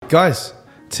Guys,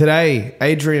 today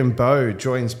Adrian Bowe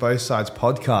joins Both Sides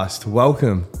podcast.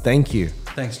 Welcome. Thank you.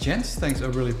 Thanks, gents. Thanks. I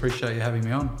really appreciate you having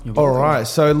me on. All right.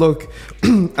 So look,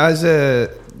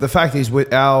 the fact is,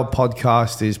 our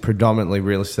podcast is predominantly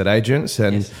real estate agents,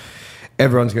 and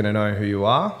everyone's going to know who you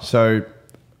are. So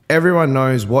everyone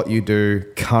knows what you do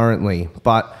currently,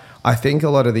 but I think a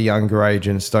lot of the younger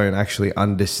agents don't actually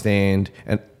understand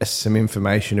some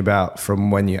information about from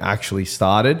when you actually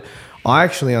started. I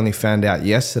actually only found out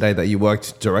yesterday that you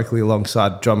worked directly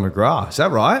alongside John McGrath. Is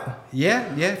that right?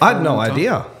 Yeah. I had no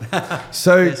idea.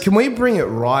 So Can we bring it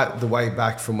right the way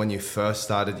back from when you first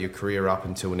started your career up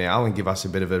until now and give us a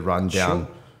bit of a rundown?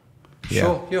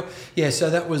 Sure. Yeah, so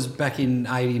that was back in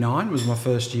 89, was my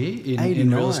first year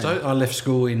in real estate. I left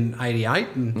school in 88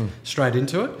 and straight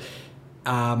into it.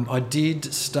 I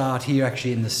did start here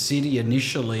actually in the city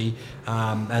initially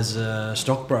as a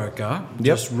stockbroker,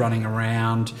 just running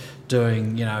around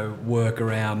doing, work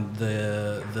around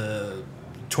the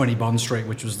 20 Bond Street,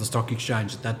 which was the stock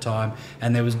exchange at that time.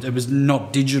 And it was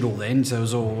not digital then, so it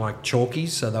was all like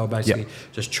chalkies. So they were basically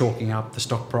just chalking up the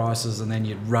stock prices, and then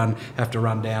you'd have to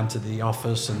run down to the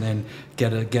office and then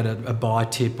get a buy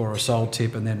tip or a sold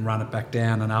tip, and then run it back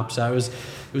down and up. So it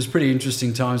was pretty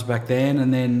interesting times back then.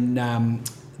 And then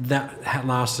that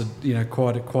lasted,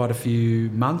 quite a few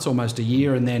months, almost a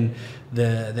year, and then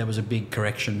there was a big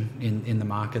correction in the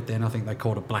market then. I think they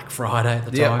called it Black Friday at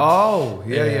the time.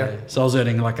 Yeah. So I was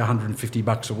earning like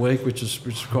 $150 a week, which is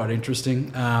quite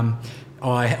interesting.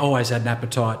 I always had an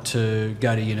appetite to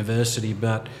go to university,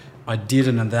 but I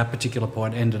didn't at that particular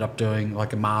point. Ended up doing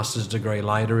like a master's degree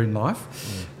later in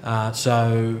life.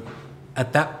 So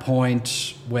at that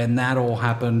point, when that all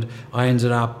happened, I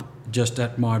ended up just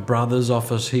at my brother's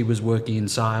office. He was working in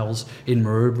sales in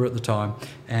Maroubra at the time,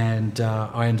 and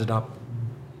I ended up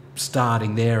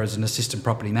starting there as an assistant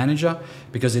property manager,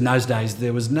 because in those days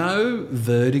there was no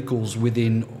verticals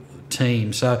within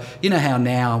teams. So you know how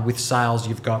now with sales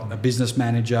you've got a business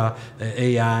manager, an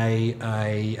EA,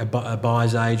 a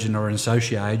buyer's agent or an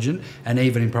associate agent, and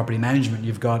even in property management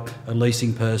you've got a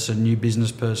leasing person, new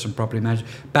business person, property manager.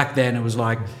 Back then it was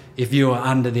like, if you were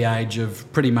under the age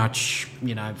of pretty much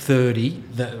 30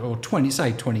 or 20,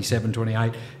 say 27,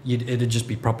 28, it'd just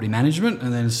be property management,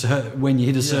 and then when you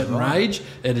hit a certain age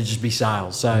it'd just be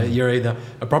sales. So you're either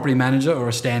a property manager or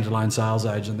a standalone sales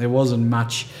agent. There wasn't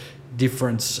much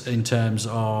difference in terms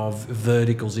of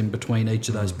verticals in between each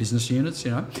of those business units,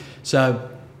 So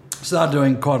started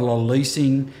doing quite a lot of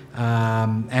leasing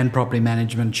and property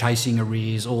management, chasing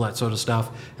arrears, all that sort of stuff,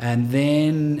 and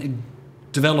then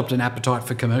developed an appetite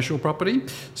for commercial property.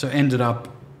 So ended up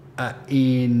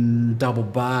in Double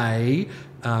Bay,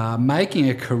 making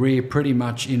a career pretty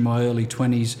much in my early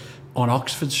 20s on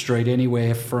Oxford Street,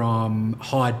 anywhere from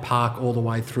Hyde Park all the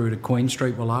way through to Queen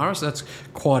Street, Wallaris. That's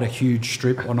quite a huge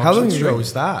strip on Oxford Street. How long ago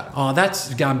was that? Oh,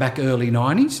 that's going back early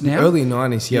 90s now. Early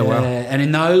 90s, yeah, wow. And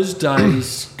in those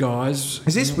days, guys...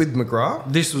 Is this with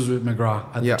McGrath? This was with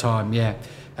McGrath at the time, yeah.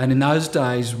 And in those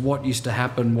days, what used to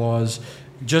happen was,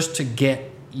 just to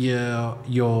get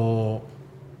your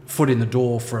foot in the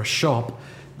door for a shop,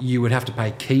 you would have to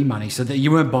pay key money. So that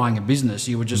you weren't buying a business,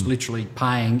 you were just literally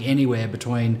paying anywhere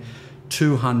between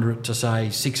 $200,000 to say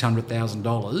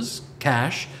 $600,000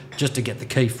 cash just to get the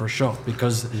key for a shop,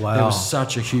 because there was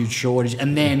such a huge shortage.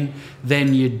 And then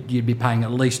you'd be paying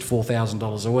at least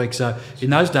 $4,000 a week. So in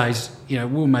those days, we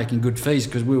were making good fees,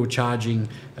 because we were charging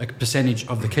a percentage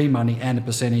of the key money and a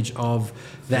percentage of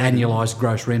the annualised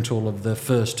gross rental of the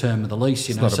first term of the lease.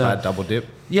 It's not a bad double dip.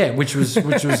 Yeah, which was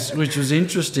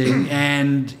interesting,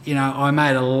 and I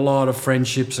made a lot of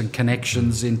friendships and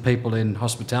connections in people in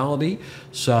hospitality.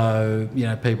 So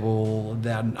people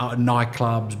that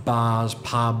nightclubs, bars,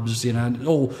 pubs,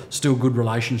 all still good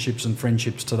relationships and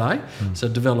friendships today. So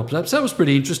developed that. So that was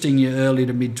pretty interesting. Your early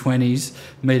to mid 20s,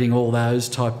 meeting all those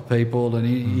type of people,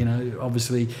 and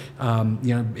obviously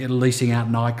leasing out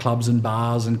nightclubs and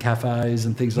bars and cafes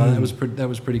and things like that. That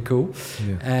was pretty cool.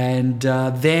 Yeah. And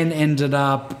then ended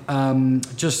up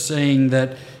just seeing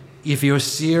that if you were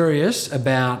serious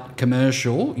about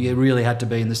commercial, you really had to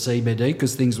be in the CBD,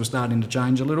 because things were starting to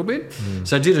change a little bit.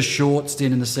 So I did a short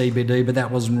stint in the CBD, but that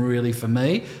wasn't really for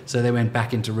me. So they went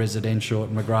back into residential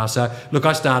at McGrath. So look,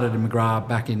 I started in McGrath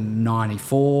back in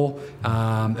 94.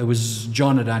 It was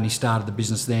John had only started the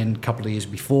business then, a couple of years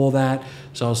before that.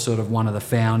 So I was sort of one of the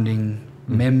founding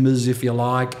members, if you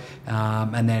like,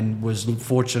 and then was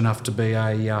fortunate enough to be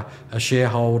a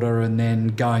shareholder, and then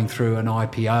going through an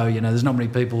IPO. There's not many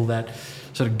people that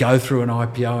sort of go through an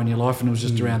IPO in your life, and it was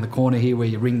just around the corner here where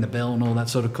you ring the bell and all that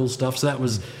sort of cool stuff. So that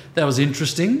was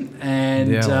interesting, and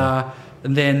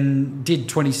and then did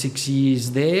 26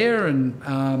 years there, and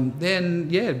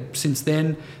since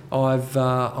then I've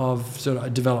sort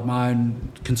of developed my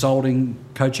own consulting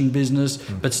coaching business,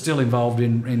 but still involved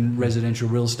in residential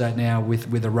real estate now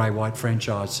with a Ray White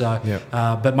franchise. So,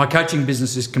 but my coaching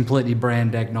business is completely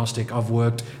brand agnostic. I've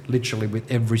worked literally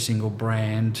with every single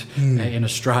brand in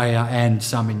Australia and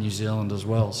some in New Zealand as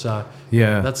well. So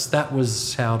that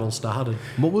was how it all started.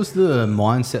 What was the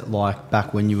mindset like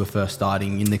back when you were first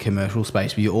starting in the commercial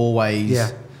space? Were you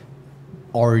always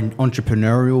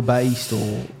entrepreneurial based,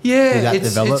 or did that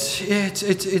develop?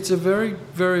 It's a very,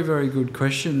 very, very good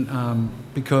question,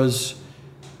 because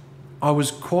I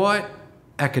was quite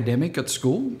academic at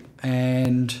school,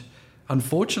 and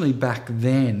unfortunately back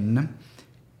then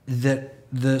that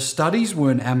the studies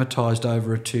weren't amortised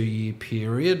over a 2-year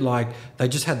period. Like, they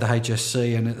just had the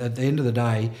HSC, and at the end of the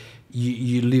day,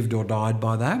 you lived or died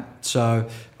by that. So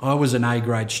I was an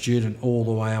A-grade student all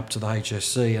the way up to the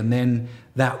HSC, and then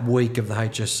that week of the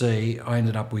HSC, I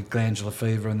ended up with glandular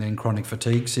fever and then chronic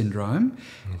fatigue syndrome,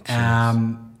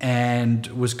 and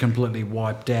was completely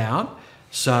wiped out.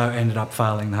 So ended up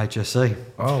failing the HSC.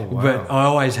 Oh, wow. But I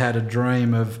always had a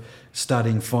dream of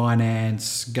studying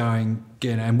finance, going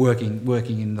and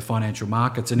working in the financial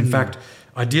markets. And in fact,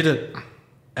 I did it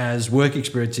as work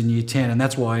experience in year 10, and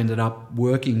that's why I ended up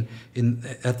working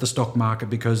at the stock market,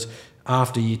 because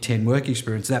after year 10 work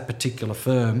experience, that particular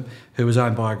firm, who was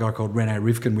owned by a guy called Rene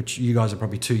Rivkin, which you guys are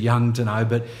probably too young to know,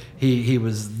 but he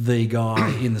was the guy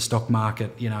in the stock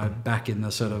market, back in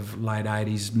the sort of late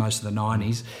 80s, most of the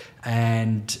 90s.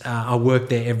 And I worked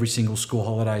there every single school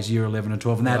holidays, year 11 and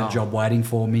 12, and they had a job waiting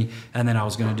for me. And then I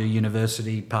was going to do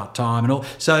university part-time and all.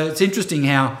 So it's interesting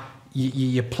how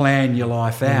you plan your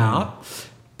life out.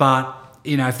 But,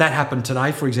 if that happened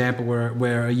today, for example,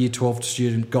 where a year 12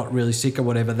 student got really sick or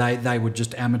whatever, they would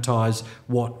just amortise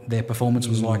what their performance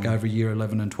was like over year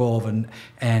 11 and 12,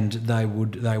 and they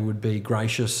would be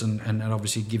gracious and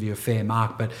obviously give you a fair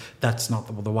mark. But that's not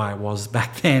the way it was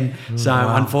back then. So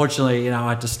unfortunately, I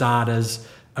had to start as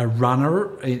a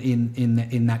runner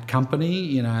in that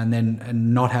company,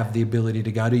 and not have the ability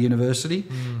to go to university.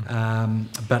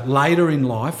 But later in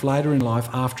life,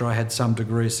 after I had some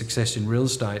degree of success in real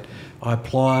estate, I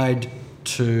applied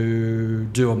to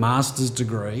do a master's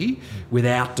degree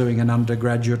without doing an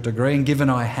undergraduate degree. And given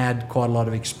I had quite a lot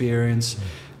of experience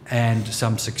and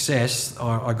some success,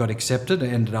 I got accepted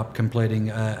and ended up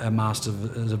completing a Master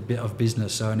of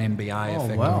Business, so an MBA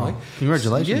effectively. Wow.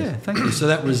 Congratulations. Yeah, thank you. So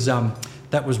that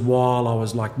was while I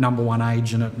was like number one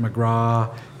agent at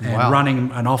McGrath and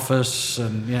running an office,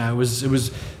 and it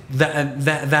was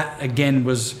that again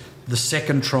was the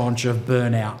second tranche of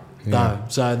burnout though.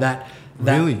 So that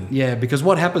really, because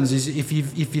what happens is if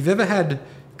you've ever had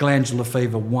glandular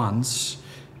fever once,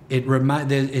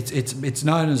 it's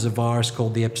known as a virus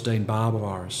called the Epstein-Barr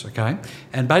virus, okay?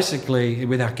 And basically,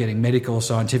 without getting medical or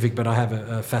scientific, but I have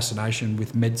a fascination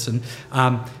with medicine,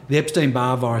 the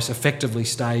Epstein-Barr virus effectively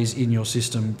stays in your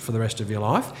system for the rest of your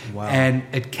life. Wow. And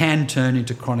it can turn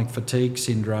into chronic fatigue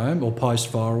syndrome or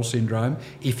post-viral syndrome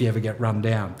if you ever get run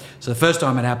down. So the first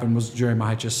time it happened was during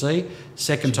my HSC.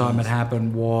 Second time it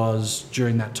happened was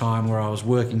during that time where I was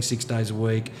working 6 days a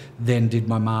week, then did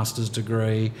my master's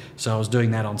degree. So I was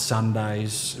doing that on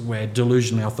Sundays, where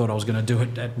delusionally I thought I was going to do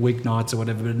it at weeknights or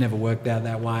whatever, but it never worked out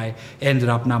that way. Ended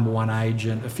up number one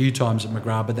agent a few times at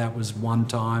McGrath, but that was one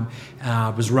time.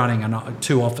 Was running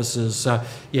 2 offices. So,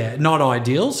 yeah, not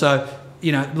ideal. So,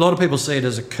 a lot of people see it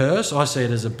as a curse. I see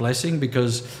it as a blessing,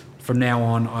 because from now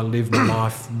on, I live my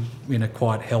life in a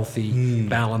quite healthy,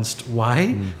 balanced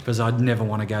way, because I'd never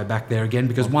want to go back there again,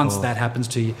 because once that happens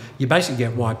to you, you basically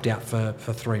get wiped out for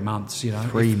 3 months,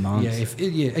 3 months?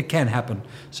 It can happen.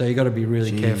 So you've got to be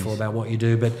really careful about what you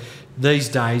do. But these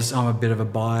days, I'm a bit of a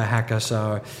biohacker,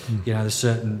 so, there's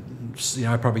certain,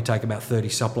 I probably take about 30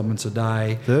 supplements a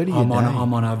day. 30 a day?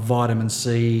 I'm on a vitamin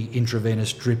C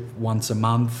intravenous drip once a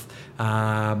month.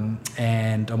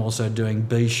 And I'm also doing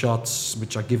B shots,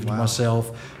 which I give to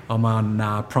myself. I'm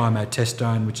on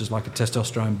primotestone, which is like a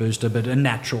testosterone booster, but a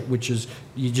natural, which is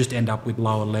you just end up with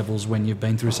lower levels when you've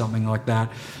been through something like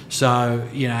that. So,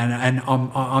 and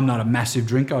I'm not a massive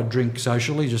drinker. I drink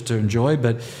socially just to enjoy,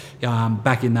 but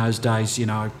back in those days,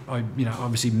 I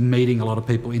obviously meeting a lot of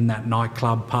people in that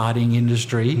nightclub partying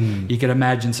industry. You can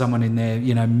imagine someone in their,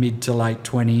 mid to late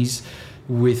 20s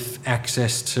with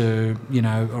access to,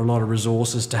 a lot of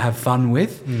resources to have fun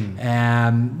with.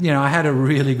 I had a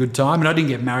really good time, and I didn't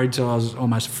get married till I was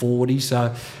almost 40.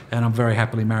 So, and I'm very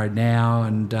happily married now.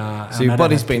 And so your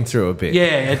body's been through a bit.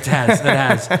 Yeah, it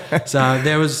has. So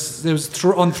there was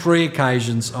on 3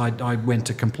 occasions I went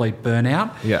to complete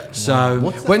burnout. Yeah. So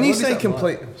when you say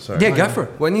complete, sorry. Yeah, go for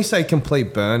it. When you say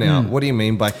complete burnout, what do you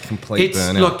mean by complete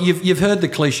burnout? Look, you've heard the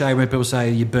cliche when people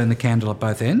say you burn the candle at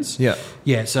both ends. Yeah.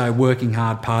 Yeah. So working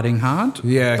hard, partying hard.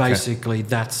 Yeah. Okay. Basically,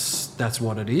 that's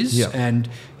what it is. Yeah. And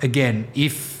again,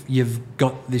 if you've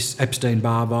got this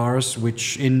Epstein-Barr virus,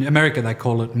 which in America they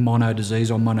call it mono disease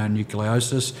or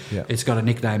mononucleosis, it's got a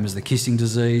nickname as the kissing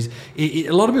disease. A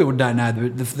lot of people don't know,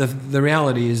 but the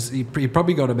reality is you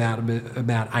probably got about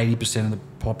 80% of the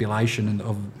population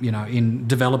of in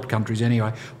developed countries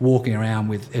anyway walking around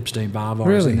with Epstein-Barr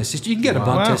virus in their system. You can get a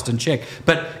blood test and check,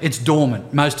 but it's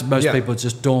dormant. Most people, it's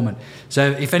just dormant.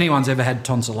 So if anyone's ever had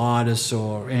tonsillitis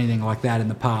or anything like that in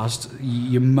the past,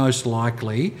 you most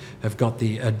likely have got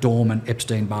the dormant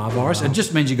Epstein-Barr virus. It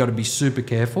just means you've got to be super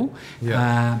careful,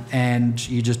 and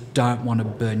you just don't want to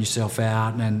burn yourself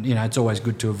out. And it's always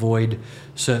good to avoid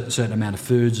certain amount of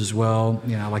foods as well.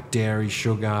 Like dairy,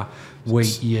 sugar,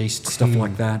 wheat, yeast, stuff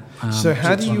like that. So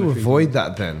how do you avoid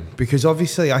that then? Because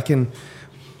obviously I can,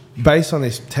 based on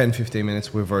this 10-15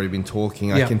 minutes we've already been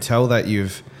talking, I can tell that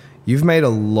you've made a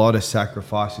lot of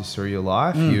sacrifices through your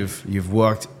life. You've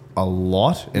worked a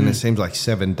lot, and it seems like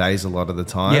 7 days a lot of the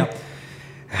time.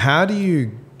 How do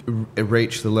you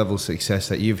reach the level of success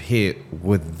that you've hit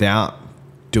without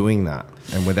doing that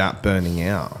and without burning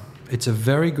out? It's a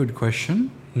very good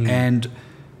question, and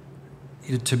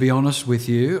to be honest with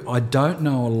you, I don't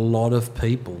know a lot of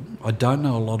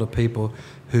people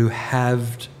who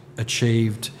have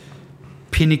achieved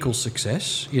pinnacle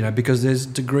success, because there's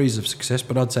degrees of success,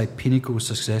 but I'd say pinnacle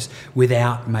success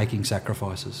without making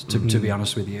sacrifices, to be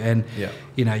honest with you. And,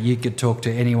 you could talk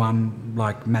to anyone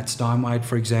like Matt Steinway,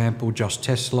 for example, Josh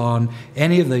Teslon,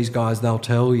 any of these guys, they'll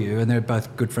tell you, and they're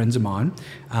both good friends of mine,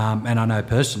 and I know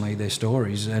personally their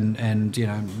stories. And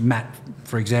Matt,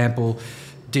 for example,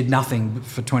 did nothing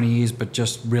for 20 years but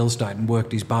just real estate and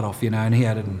worked his butt off, and he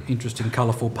had an interesting,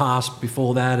 colourful past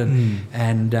before that,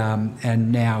 and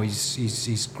now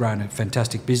he's grown a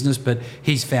fantastic business. But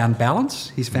he's found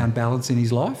balance. He's found balance in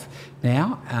his life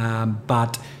now.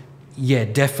 But yeah,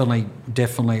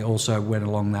 definitely also went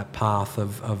along that path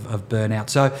of burnout.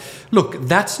 So look,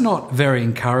 that's not very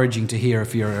encouraging to hear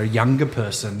if you're a younger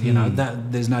person.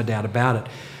 That there's no doubt about it.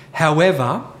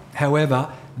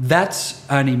 However. That's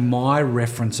only my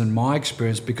reference and my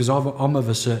experience because I'm of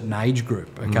a certain age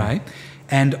group, okay?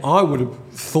 And I would have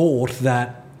thought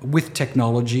that with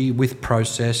technology, with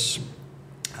process,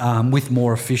 with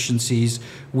more efficiencies,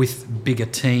 with bigger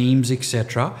teams,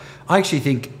 etc., I actually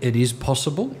think it is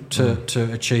possible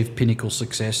to achieve pinnacle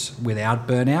success without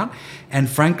burnout. And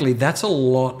frankly, that's a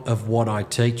lot of what I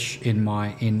teach in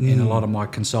a lot of my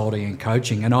consulting and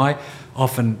coaching. And I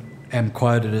often am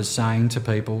quoted as saying to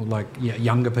people like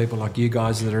younger people like you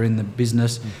guys that are in the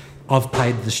business, I've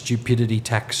paid the stupidity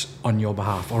tax on your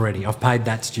behalf already. I've paid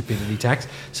that stupidity tax.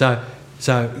 So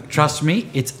trust me,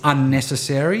 it's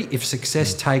unnecessary. If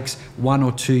success takes 1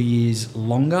 or 2 years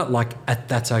longer,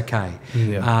 that's okay.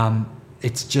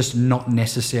 It's just not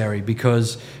necessary,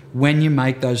 because when you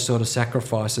make those sort of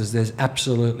sacrifices, there's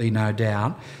absolutely no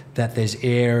doubt that there's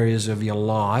areas of your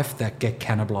life that get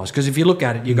cannibalized. Because if you look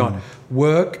at it, you've got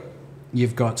work,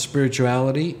 you've got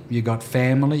spirituality, you've got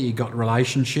family, you've got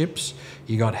relationships,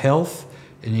 you've got health,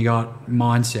 and you've got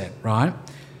mindset, right?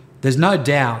 There's no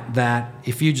doubt that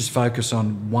if you just focus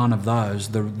on one of those,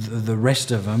 the rest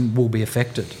of them will be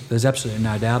affected. There's absolutely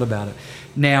no doubt about it.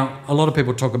 Now, a lot of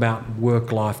people talk about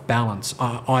work-life balance.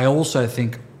 I also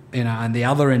think, on the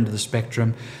other end of the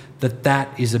spectrum,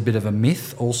 that is a bit of a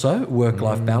myth also,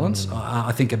 work-life balance.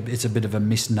 I think it's a bit of a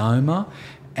misnomer.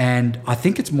 And I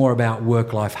think it's more about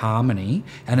work-life harmony,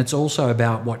 and it's also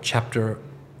about what chapter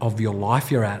of your life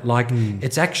you're at.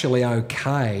 It's actually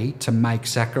okay to make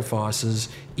sacrifices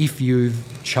if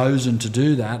you've chosen to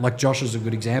do that. Like Josh is a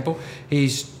good example.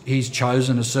 He's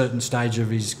chosen a certain stage of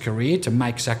his career to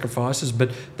make sacrifices,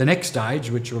 but the next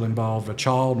stage, which will involve a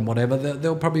child and whatever,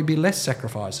 there'll probably be less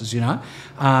sacrifices,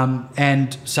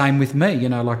 And same with me,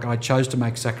 I chose to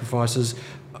make sacrifices.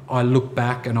 I look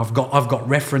back and I've got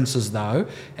references though,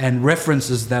 and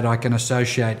references that I can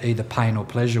associate either pain or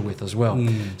pleasure with as well.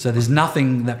 So there's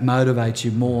nothing that motivates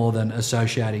you more than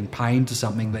associating pain to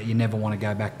something that you never want to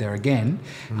go back there again,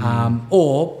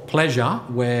 or pleasure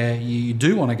where you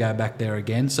do want to go back there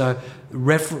again. So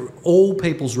all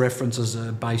people's references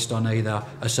are based on either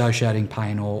associating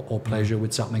pain or pleasure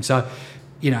with something. So,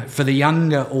 for the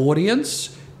younger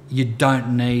audience, you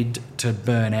don't need to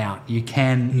burn out. You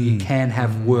can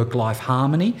have work-life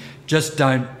harmony. Just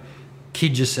don't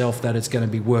kid yourself that it's going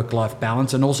to be work-life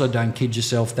balance, and also don't kid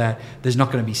yourself that there's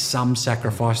not going to be some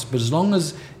sacrifice. But as long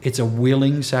as it's a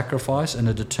willing sacrifice and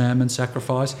a determined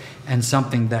sacrifice and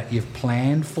something that you've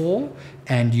planned for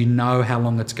and you know how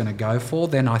long it's going to go for,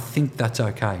 then I think that's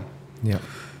okay. Yeah.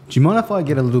 Do you mind if I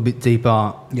get a little bit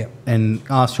deeper and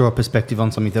ask your perspective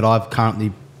on something that I've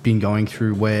currently been going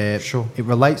through, where it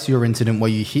relates to your incident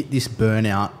where you hit this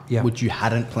burnout, which you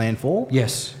hadn't planned for?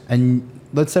 Yes. And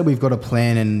let's say we've got a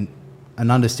plan and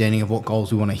an understanding of what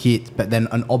goals we want to hit, but then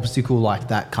an obstacle like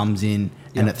that comes in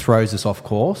and it throws us off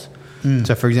course.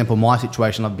 So, for example, my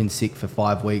situation, I've been sick for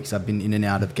 5 weeks. I've been in and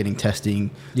out of getting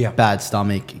testing, bad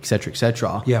stomach, etc.,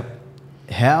 etc.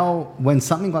 How, when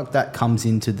something like that comes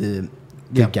into the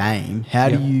game, how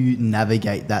do you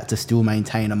navigate that to still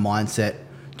maintain a mindset?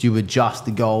 Do you adjust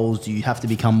the goals? Do you have to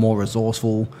become more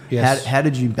resourceful? Yes. How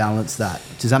did you balance that?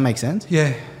 Does that make sense?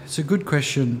 Yeah, it's a good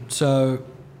question. So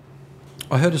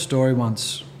I heard a story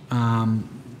once.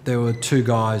 There were two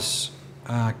guys,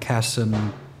 Cass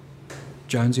and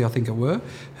Jonesy, I think it were,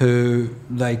 who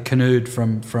they canoed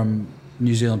from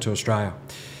New Zealand to Australia.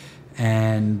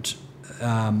 And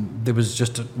there was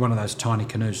just one of those tiny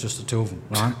canoes, just the two of them,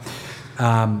 right?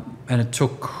 And it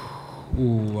took,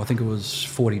 I think it was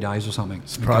 40 days or something.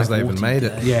 Surprised they even made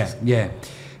it. Yeah.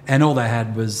 And all they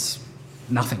had was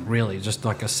nothing really, just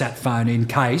like a sat phone in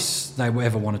case they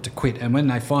ever wanted to quit. And when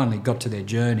they finally got to their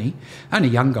journey, only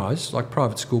young guys, like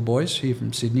private school boys here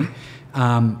from Sydney,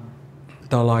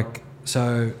 they were like,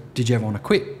 so did you ever want to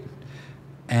quit?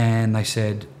 And they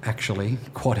said, actually,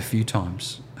 quite a few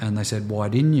times. And they said, why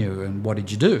didn't you? And what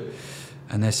did you do?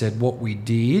 And they said, what we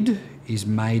did is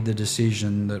made the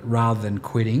decision that rather than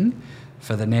quitting,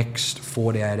 for the next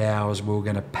 48 hours, we were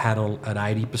going to paddle at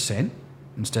 80%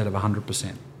 instead of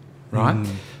 100%, right?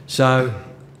 So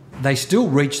they still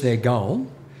reached their goal,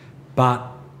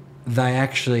 but they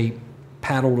actually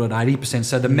paddled at 80%.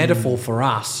 So the metaphor for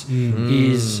us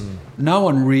is no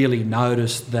one really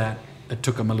noticed that it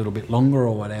took them a little bit longer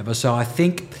or whatever. So I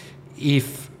think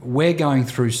if we're going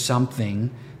through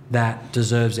something that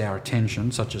deserves our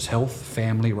attention, such as health,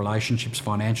 family, relationships,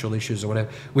 financial issues or whatever,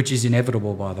 which is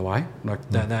inevitable, by the way. Like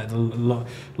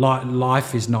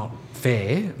life is not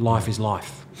fair. Life is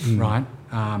life, right?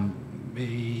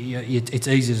 It's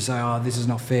easy to say, oh, this is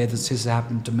not fair, this has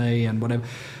happened to me and whatever.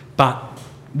 But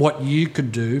what you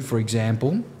could do, for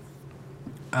example,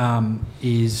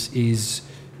 is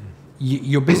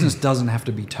your business doesn't have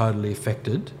to be totally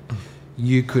affected.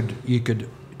 You could,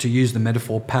 to use the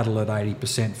metaphor, paddle at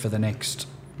 80% for the next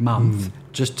month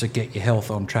just to get your health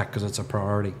on track because it's a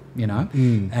priority, you know.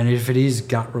 And if it is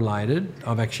gut related,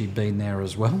 I've actually been there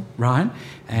as well, right?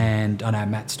 And I know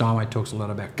Matt Steinway talks a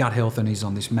lot about gut health and he's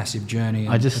on this massive journey.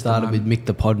 I just started with Mick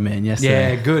the Podman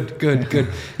yesterday. Yeah, good.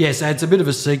 Yeah, so it's a bit of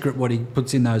a secret what he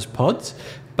puts in those pods,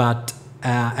 but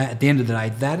at the end of the day,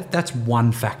 that's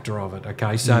one factor of it,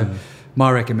 okay? So my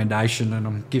recommendation, and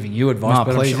I'm giving you advice,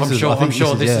 but I'm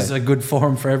sure this is a good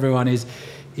forum for everyone, is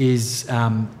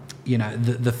you know,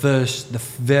 the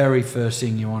very first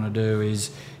thing you want to do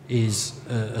is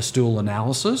a stool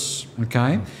analysis,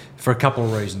 okay, for a couple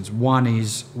of reasons. One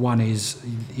is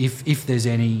if there's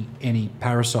any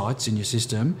parasites in your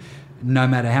system, no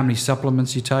matter how many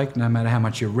supplements you take, no matter how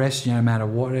much you rest, no matter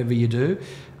whatever you do,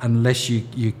 unless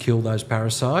you kill those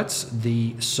parasites,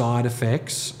 the side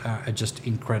effects are just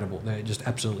incredible. They're just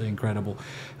absolutely incredible.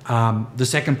 The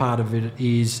second part of it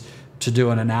is to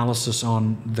do an analysis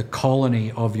on the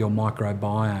colony of your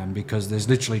microbiome, because there's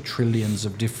literally trillions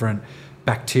of different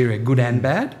bacteria, good and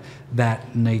bad,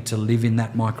 that need to live in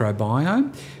that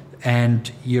microbiome.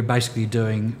 And you're basically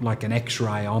doing like an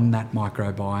X-ray on that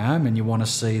microbiome, and you want to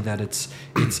see that it's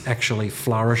actually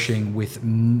flourishing with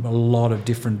a lot of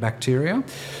different bacteria.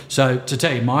 So to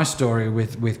tell you my story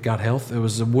with gut health, it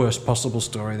was the worst possible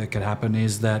story that could happen.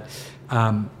 Is that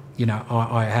you know,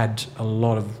 I had a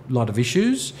lot of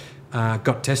issues,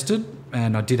 got tested,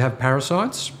 and I did have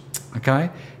parasites. Okay.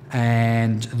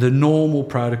 And the normal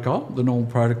protocol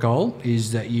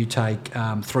is that you take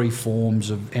 3 forms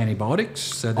of antibiotics.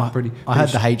 So they're pretty. I had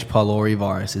the H. pylori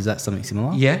virus. Is that something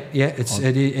similar? Yeah.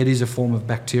 It is a form of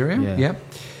bacteria. Yeah.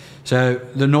 So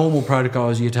the normal protocol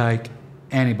is you take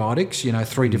antibiotics. You know,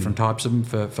 3 different types of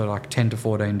them for like 10 to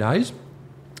 14 days.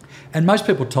 And most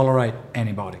people tolerate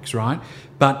antibiotics, right?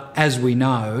 But as we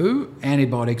know,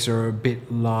 antibiotics are a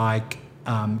bit like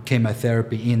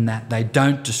chemotherapy in that they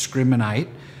don't discriminate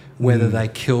whether they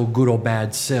kill good or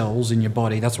bad cells in your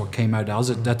body. That's what chemo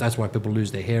does. That's why people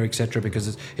lose their hair, etc.,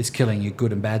 because it's killing your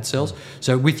good and bad cells.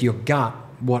 So with your gut,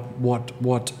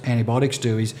 what antibiotics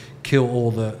do is kill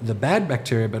all the bad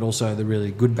bacteria, but also the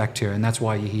really good bacteria, and that's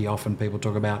why you hear often people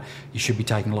talk about you should be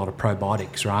taking a lot of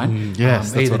probiotics, right?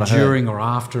 Yes, that's either what I heard. during or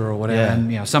after or whatever.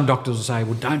 Yeah. And some doctors will say,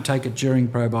 well, don't take it during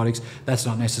probiotics. That's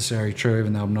not necessarily true,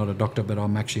 even though I'm not a doctor, but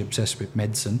I'm actually obsessed with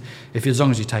medicine. As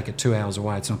long as you take it 2 hours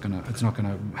away, it's not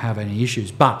gonna have any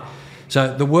issues. But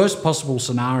so the worst possible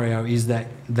scenario is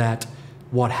that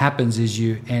what happens is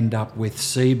you end up with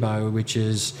SIBO, which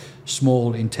is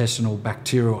small intestinal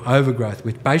bacterial overgrowth,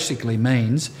 which basically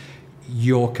means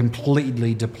you're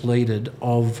completely depleted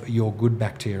of your good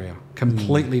bacteria,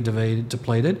 completely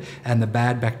depleted, and the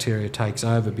bad bacteria takes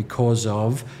over because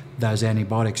of those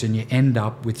antibiotics, and you end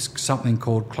up with something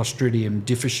called Clostridium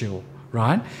difficile,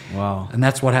 right? Wow. And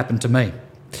that's what happened to me.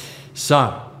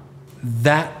 So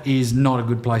that is not a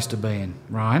good place to be in,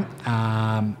 right?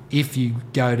 If you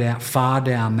go far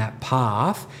down that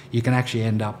path, you can actually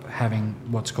end up having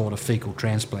what's called a fecal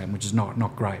transplant, which is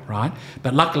not great, right?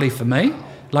 But luckily for me,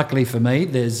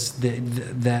 there's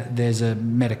a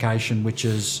medication which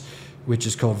is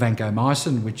called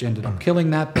vancomycin, which ended up killing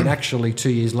that, but actually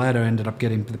 2 years later ended up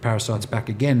getting the parasites back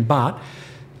again. But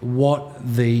what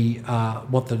the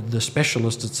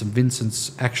specialist at St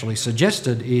Vincent's actually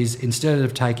suggested is, instead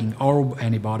of taking oral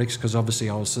antibiotics, because obviously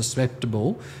I was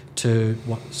susceptible to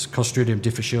what's Clostridium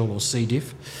difficile or C.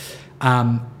 diff,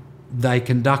 they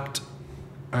conduct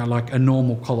like a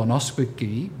normal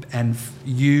colonoscopy and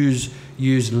use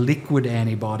liquid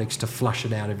antibiotics to flush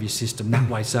it out of your system that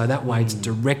way. So that way it's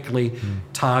directly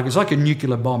target. It's like a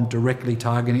nuclear bomb directly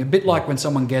targeting. A bit like when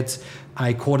someone gets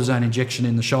a cortisone injection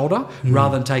in the shoulder,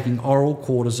 rather than taking oral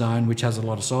cortisone, which has a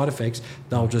lot of side effects,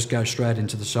 they'll just go straight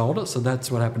into the shoulder. So that's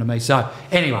what happened to me. So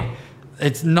anyway,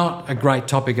 it's not a great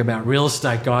topic about real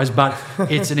estate, guys, but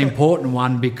it's an important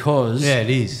one because it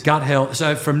is gut health.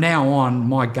 So from now on,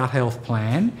 my gut health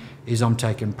plan is I'm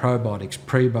taking probiotics,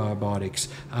 prebiotics,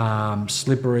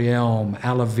 slippery elm,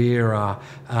 aloe vera.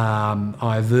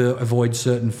 I avoid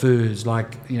certain foods.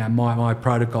 Like, my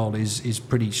protocol is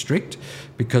pretty strict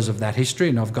because of that history,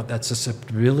 and I've got that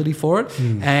susceptibility for it.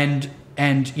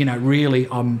 And really,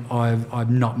 I'm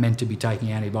not meant to be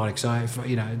taking antibiotics. So,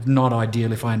 it's not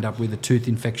ideal if I end up with a tooth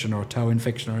infection or a toe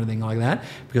infection or anything like that,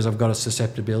 because I've got a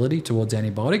susceptibility towards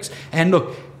antibiotics. And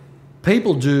look,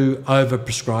 people do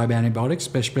overprescribe antibiotics,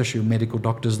 especially medical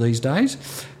doctors these days.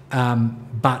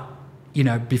 But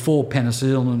before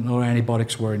penicillin or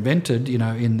antibiotics were invented, in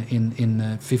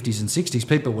the 50s and 60s,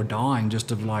 people were dying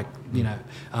just of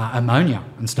ammonia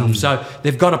and stuff. So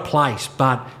they've got a place,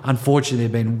 but unfortunately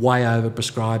they've been way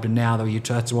overprescribed, and now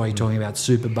that's why you're talking about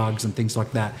superbugs and things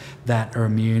like that are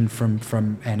immune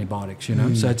from antibiotics.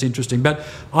 So it's interesting, but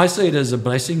I see it as a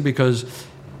blessing because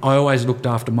I always looked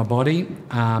after my body.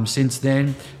 Since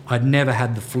then, I'd never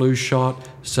had the flu shot.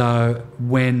 So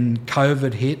when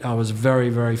COVID hit, I was very,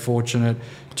 very fortunate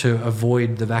to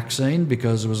avoid the vaccine,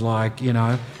 because it was like,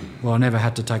 I never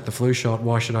had to take the flu shot.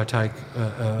 Why should I take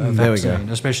a vaccine,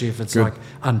 especially if it's like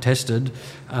untested?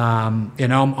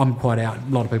 I'm quite out. A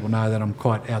lot of people know that I'm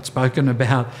quite outspoken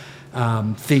about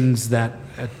things that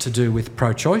to do with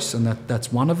pro-choice, and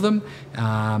that's one of them.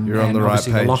 You're on the right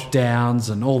page. The lockdowns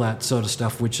and all that sort of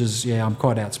stuff, which is, I'm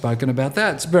quite outspoken about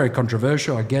that. It's very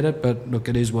controversial, I get it, but look,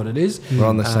 it is what it is. We're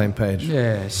on the same page.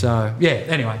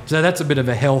 Anyway, so that's a bit of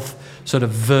a health sort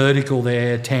of vertical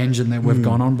there, tangent that we've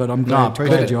gone on, but I'm glad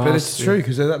you asked. But it's true,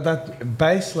 because that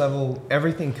base level,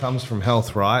 everything comes from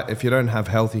health, right? If you don't have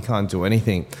health, you can't do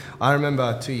anything. I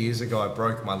remember 2 years ago, I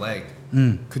broke my leg.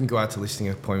 Couldn't go out to listing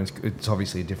appointments. It's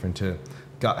obviously different to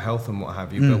gut health and what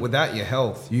have you, but without your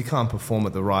health, you can't perform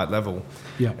at the right level.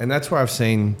 Yeah. And that's where I've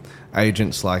seen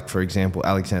agents like, for example,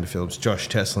 Alexander Phillips, Josh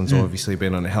Teslin's obviously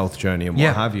been on a health journey and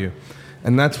what have you.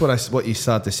 And that's what you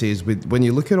start to see is when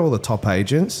you look at all the top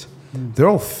agents, they're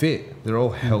all fit, they're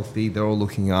all healthy, they're all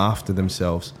looking after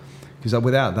themselves. Because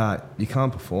without that, you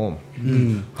can't perform.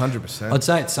 100%. I'd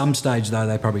say at some stage, though,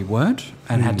 they probably weren't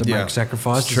and had to make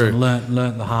sacrifices and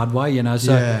learnt the hard way,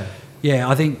 So,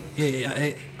 I think,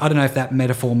 I don't know if that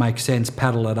metaphor makes sense,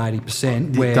 paddle at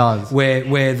 80%. It does.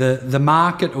 Where the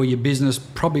market or your business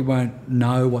probably won't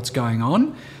know what's going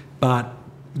on, but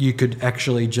you could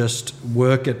actually just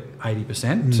work at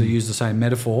 80%, to use the same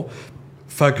metaphor,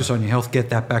 focus on your health, get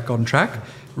that back on track,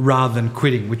 rather than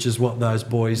quitting, which is what those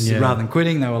boys, rather than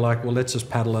quitting, they were like, well, let's just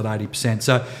paddle at 80%.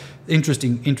 So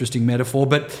interesting metaphor.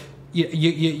 But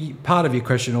part of your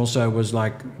question also was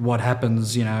like, what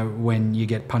happens, when you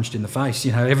get punched in the face?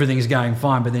 Everything's going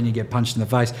fine, but then you get punched in the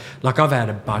face. Like, I've had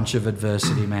a bunch of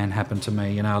adversity, man, happen to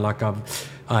me. Like I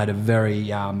had a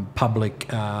very public,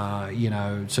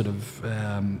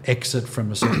 exit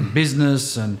from a certain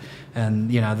business, and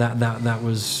that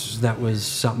was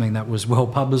something that was well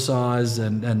publicised,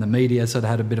 and the media sort of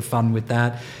had a bit of fun with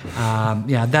that.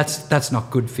 That's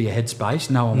not good for your headspace.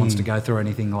 No one wants to go through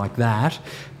anything like that.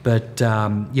 But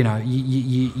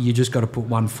you just got to put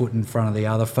one foot in front of the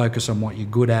other, focus on what you're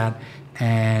good at,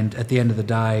 and at the end of the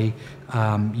day,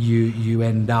 you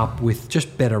end up with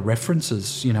just better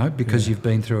references, because you've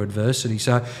been through adversity.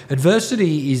 So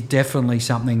adversity is definitely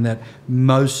something that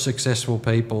most successful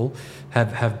people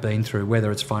have been through,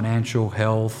 whether it's financial,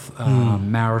 health,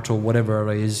 marital, whatever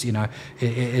it is.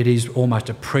 It is almost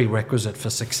a prerequisite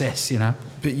for success.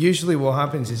 But usually what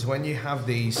happens is when you have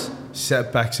these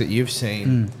setbacks that you've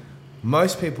seen,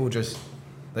 most people just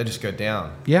go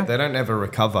down. Yeah. They don't ever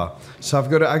recover. So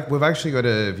we've actually got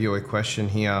a viewer question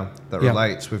here that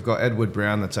relates. We've got Edward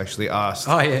Brown that's actually asked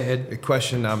a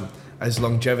question as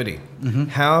longevity. Mm-hmm.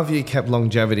 How have you kept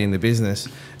longevity in the business,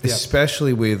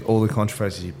 especially with all the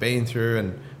controversies you've been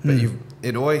through? But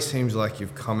it always seems like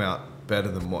you've come out better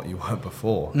than what you were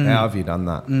before. How have you done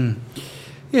that?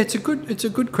 Yeah, it's a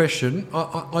good question.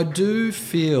 I do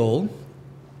feel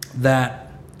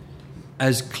that,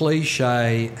 as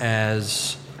cliche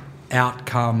as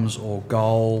outcomes or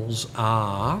goals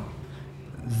are,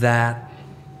 that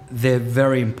they're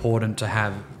very important to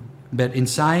have. But in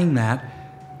saying that,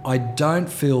 I don't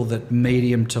feel that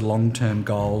medium to long-term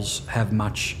goals have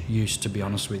much use, to be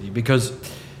honest with you, because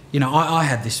I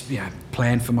had this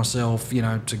plan for myself,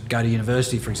 to go to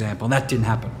university, for example, and that didn't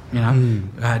happen.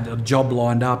 I had a job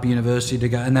lined up, university to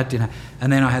go, and that didn't happen.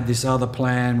 And then I had this other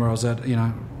plan where I was at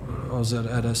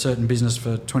a certain business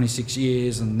for 26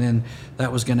 years, and then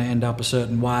that was going to end up a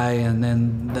certain way, and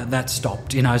then that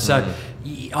stopped. So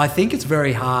I think it's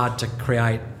very hard to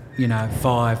create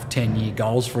 5-10 year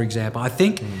goals, for example. I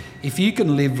think if you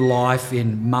can live life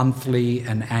in monthly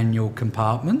and annual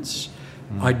compartments,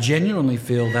 I genuinely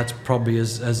feel that's probably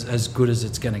as good as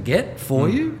it's going to get for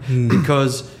you,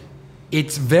 because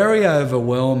it's very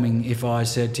overwhelming if I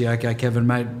said to you, okay, Kevin,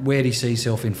 mate, where do you see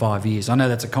yourself in 5 years? I know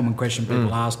that's a common question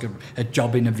people ask at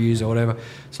job interviews or whatever.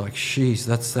 It's like, geez,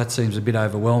 that seems a bit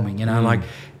overwhelming,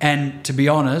 and to be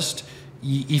honest,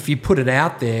 if you put it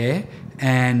out there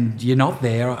and you're not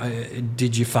there,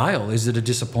 did you fail? Is it a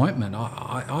disappointment?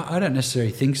 I don't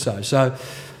necessarily think so. So,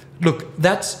 look,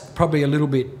 that's probably a little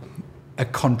bit a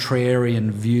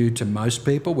contrarian view to most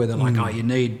people, where they're like, oh, you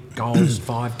need goals,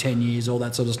 5-10 years, all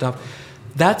that sort of stuff.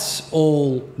 That's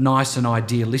all nice and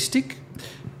idealistic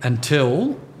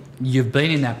until you've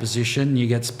been in that position, you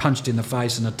get punched in the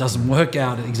face and it doesn't work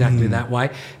out exactly that way,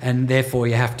 and therefore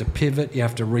you have to pivot, you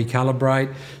have to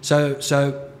recalibrate.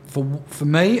 So for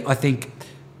me, I think,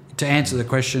 to answer the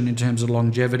question in terms of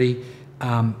longevity,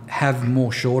 have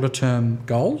more shorter term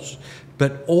goals,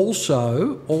 but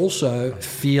also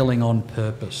feeling on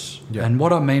purpose. Yeah. And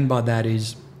what I mean by that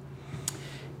is,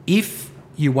 if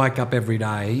you wake up every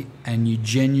day and you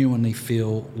genuinely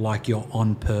feel like you're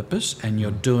on purpose and you're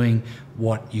doing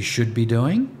what you should be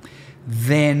doing,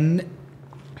 then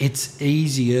it's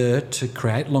easier to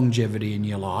create longevity in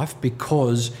your life,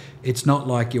 because it's not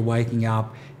like you're waking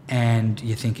up and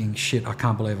you're thinking, shit, I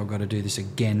can't believe I've got to do this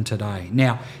again today.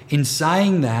 Now, in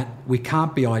saying that, we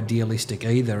can't be idealistic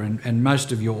either, and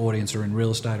most of your audience are in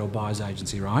real estate or buyer's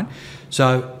agency, right?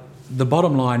 So the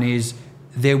bottom line is,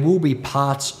 there will be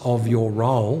parts of your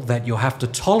role that you'll have to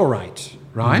tolerate,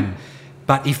 right?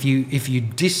 But if you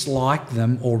dislike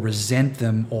them or resent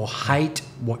them or hate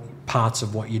what parts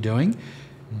of what you're doing,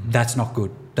 that's not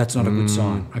good. That's not a good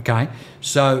sign, okay?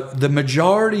 So the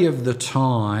majority of the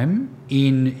time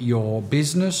in your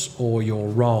business or your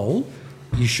role,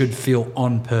 you should feel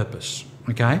on purpose,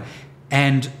 okay?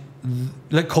 And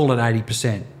let's call it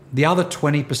 80%. The other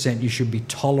 20%, you should be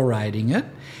tolerating it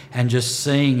and just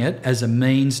seeing it as a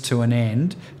means to an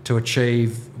end to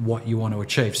achieve what you want to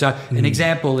achieve. So an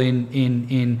example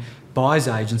in buyer's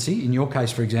agency, in your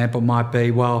case, for example, might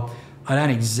be, well, I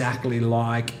don't exactly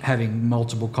like having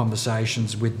multiple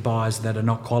conversations with buyers that are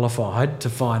not qualified to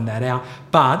find that out,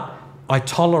 but I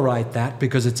tolerate that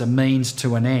because it's a means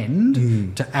to an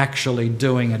end to actually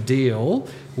doing a deal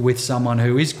with someone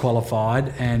who is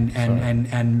qualified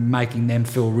and making them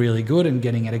feel really good and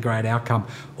getting at a great outcome.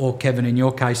 Or Kevin, in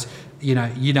your case, you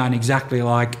don't exactly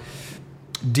like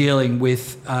dealing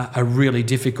with a really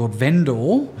difficult vendor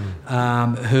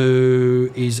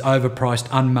who is overpriced,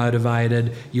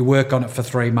 unmotivated. You work on it for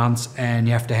 3 months and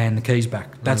you have to hand the keys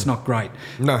back. That's not great.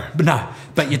 No.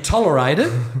 But you tolerate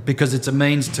it because it's a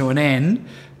means to an end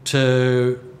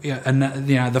to,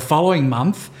 the following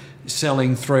month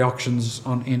selling 3 auctions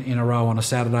in a row on a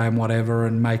Saturday and whatever,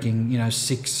 and making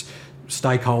 6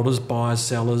 stakeholders, buyers,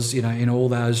 sellers, in all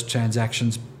those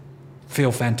transactions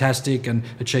feel fantastic and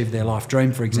achieve their life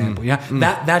dream, for example.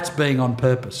 That's being on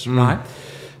purpose, right?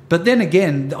 But then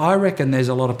again, I reckon there's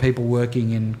a lot of people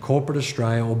working in corporate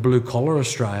Australia or blue collar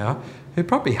Australia who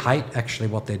probably hate actually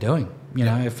what they're doing.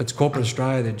 If it's corporate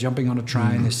Australia, they're jumping on a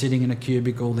train, they're sitting in a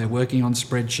cubicle, they're working on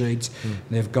spreadsheets,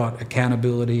 they've got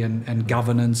accountability and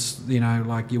governance,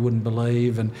 like you wouldn't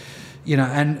believe, and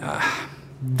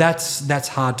that's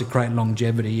hard to create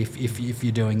longevity if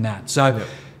you're doing that. So,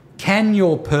 can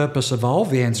your purpose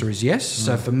evolve? The answer is yes.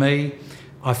 So for me,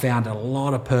 I found a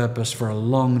lot of purpose for a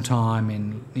long time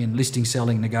in listing,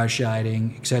 selling,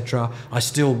 negotiating, etc. I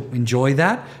still enjoy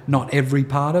that. Not every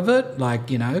part of it,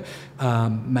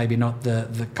 maybe not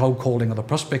the cold calling or the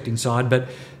prospecting side, but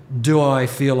do I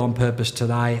feel on purpose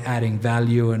today adding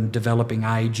value and developing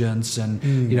agents and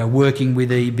working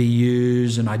with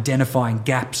EBUs and identifying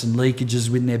gaps and leakages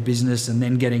within their business, and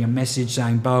then getting a message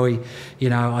saying, Bowie,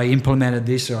 I implemented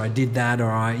this, or I did that,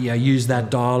 or I used that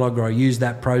dialogue, or I used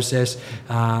that process,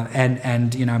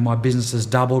 and my business has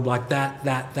doubled. Like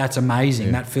that's amazing.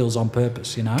 Yeah. That feels on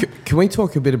purpose. Can we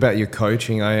talk a bit about your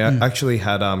coaching? I actually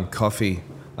had coffee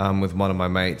with one of my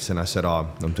mates, and I said,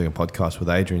 I'm doing a podcast with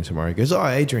Adrian tomorrow. He goes,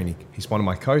 Adrian, he's one of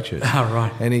my coaches. Oh,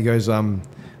 right. And he goes,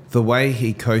 the way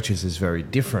he coaches is very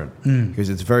different because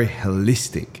it's very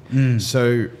holistic.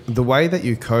 So the way that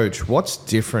you coach, what's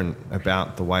different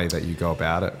about the way that you go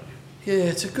about it? Yeah,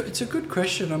 it's a good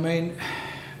question. I mean,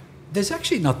 there's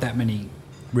actually not that many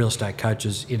real estate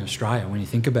coaches in Australia when you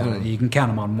think about it. You can count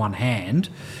them on one hand,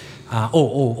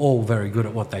 all very good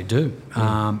at what they do.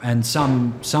 And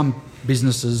some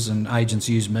businesses and agents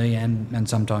use me and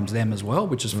sometimes them as well,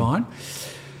 which is fine.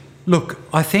 Look,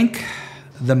 I think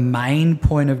the main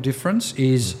point of difference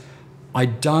is I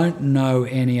don't know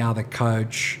any other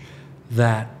coach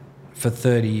that for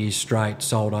 30 years straight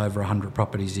sold over 100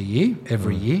 properties a year,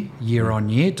 every year on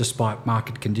year, despite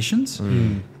market conditions.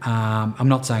 I'm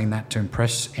not saying that to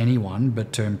impress anyone,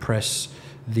 but to impress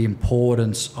the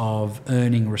importance of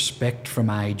earning respect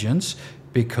from agents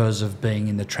because of being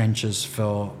in the trenches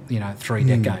for 3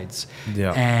 decades,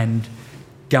 and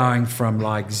going from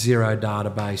zero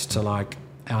database to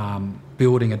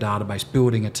building a database,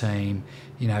 building a team,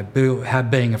 being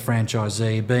a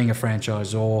franchisee, being a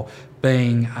franchisor,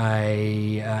 being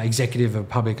a executive of a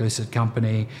publicly listed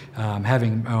company,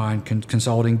 having my own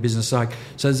consulting business. So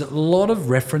there's a lot of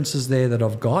references there that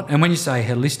I've got. And when you say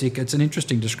holistic, it's an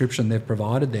interesting description they've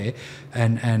provided there,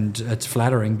 and it's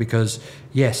flattering because,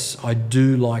 yes, I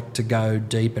do like to go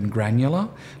deep and granular.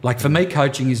 Like for me,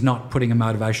 coaching is not putting a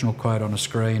motivational quote on a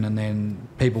screen and then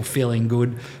people feeling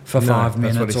good for 5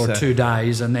 minutes or 2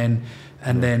 days and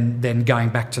then going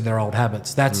back to their old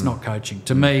habits. That's not coaching.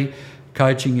 To me,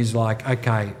 coaching is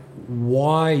okay,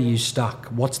 why are you stuck?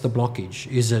 What's the blockage?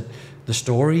 Is it the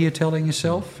story you're telling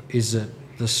yourself? Is it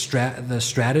the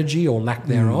strategy or lack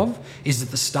thereof? Is it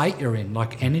the state you're in,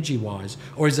 energy-wise?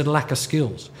 Or is it a lack of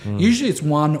skills? Usually it's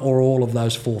one or all of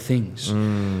those 4 things.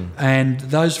 And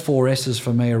those 4 S's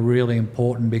for me are really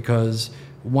important because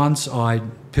once I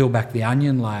peel back the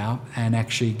onion layer and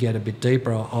actually get a bit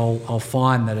deeper, I'll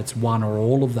find that it's one or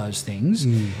all of those things.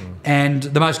 And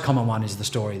the most common one is the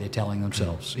story they're telling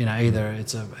themselves. Either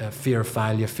it's a fear of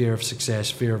failure, fear of success,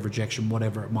 fear of rejection,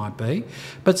 whatever it might be.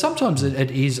 But sometimes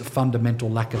it is a fundamental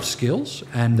lack of skills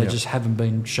and they just haven't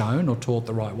been shown or taught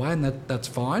the right way, and that's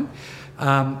fine.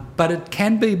 But it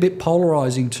can be a bit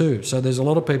polarising too. So there's a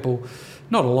lot of people,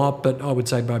 not a lot, but I would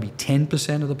say maybe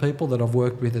 10% of the people that I've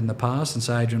worked with in the past and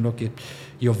say, Adrian, look,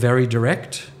 you're very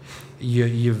direct.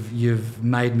 You've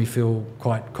made me feel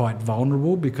quite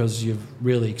vulnerable because you've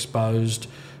really exposed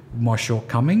my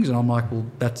shortcomings. And I'm like, well,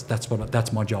 that's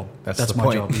my job. That's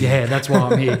my job. Yeah, that's why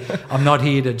I'm here. I'm not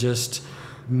here to just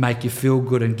make you feel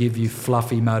good and give you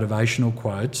fluffy motivational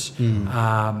quotes.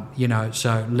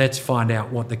 So let's find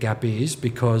out what the gap is,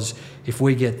 because if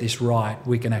we get this right,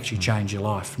 we can actually change your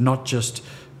life, not just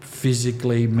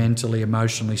physically, mentally,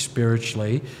 emotionally,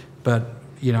 spiritually, but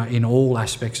in all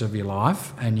aspects of your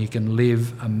life, and you can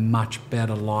live a much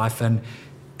better life.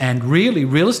 And really,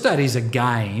 real estate is a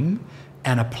game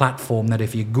and a platform that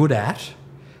if you're good at,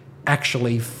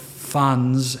 actually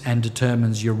funds and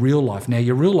determines your real life. Now,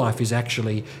 your real life is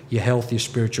actually your health, your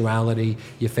spirituality,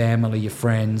 your family, your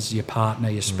friends, your partner,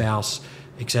 your spouse,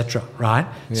 etc. Right?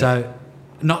 Yeah. So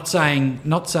not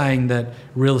saying that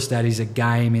real estate is a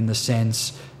game in the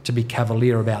sense to be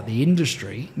cavalier about the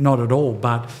industry, not at all,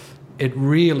 but it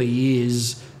really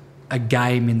is a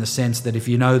game in the sense that if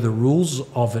you know the rules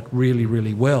of it really,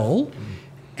 really well,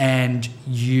 and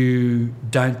you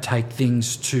don't take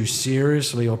things too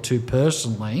seriously or too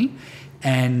personally,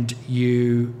 and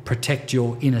you protect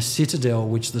your inner citadel,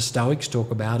 which the Stoics talk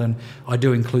about, and I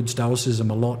do include Stoicism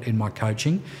a lot in my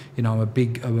coaching. You know, I'm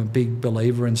a big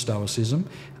believer in Stoicism.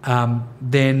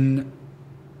 Then,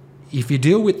 if you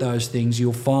deal with those things,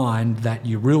 you'll find that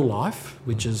your real life,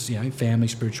 which is, you know, family,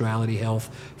 spirituality, health,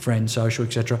 friends, social,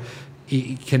 etc.,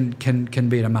 it can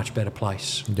be in a much better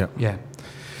place. Yeah.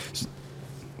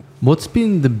 What's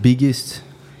been the biggest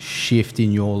shift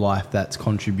in your life that's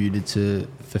contributed to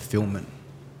fulfillment?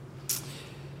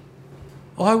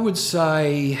 I would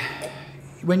say,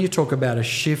 when you talk about a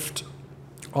shift,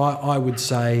 I would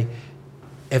say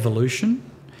evolution.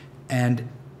 And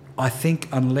I think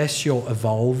unless you're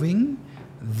evolving,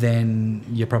 then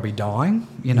you're probably dying,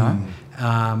 you know.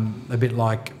 A bit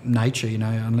like nature, you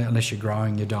know, unless you're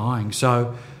growing, you're dying.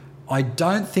 So I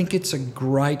don't think it's a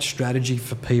great strategy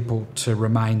for people to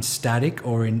remain static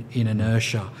or in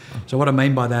inertia. So what I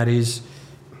mean by that is,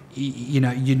 you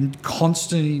know, you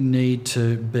constantly need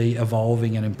to be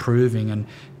evolving and improving. And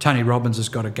Tony Robbins has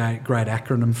got a great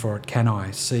acronym for it,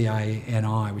 CANI,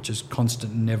 C-A-N-I, which is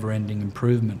constant and never-ending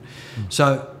improvement.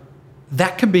 So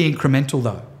that can be incremental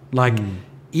though. Like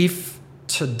if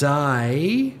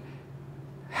today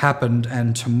happened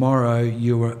and tomorrow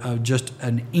you were just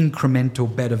an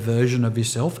incremental better version of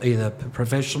yourself, either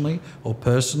professionally or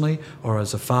personally or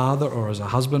as a father or as a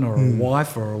husband or a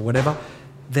wife or whatever,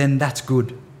 then that's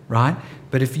good, right?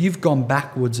 But if you've gone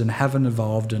backwards and haven't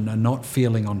evolved and are not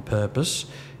feeling on purpose,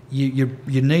 you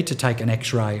need to take an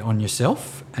X-ray on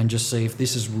yourself and just see if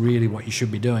this is really what you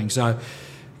should be doing. So,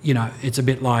 you know, it's a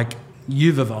bit like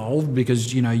you've evolved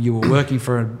because, you know, you were working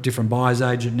for a different buyer's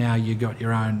agent, now you got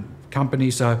your own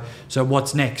company. So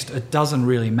what's next? It doesn't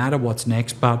really matter what's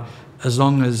next, but as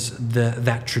long as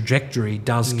that trajectory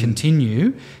does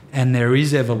continue and there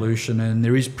is evolution and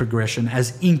there is progression,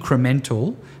 as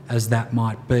incremental as that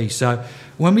might be. So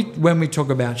when we talk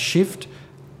about shift,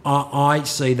 I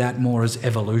see that more as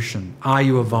evolution. Are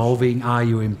you evolving? Are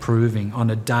you improving on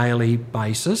a daily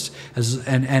basis?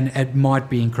 And it might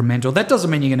be incremental. That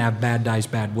doesn't mean you're going to have bad days,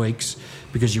 bad weeks,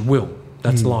 because you will.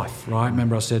 That's life, right?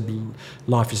 Remember I said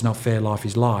life is not fair, life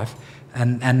is life.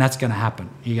 And that's going to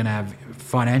happen. You're going to have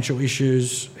financial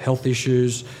issues, health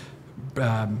issues,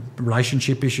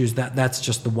 relationship issues. That's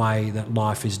just the way that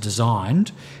life is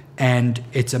designed. And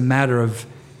it's a matter of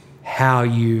how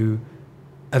you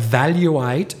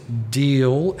evaluate,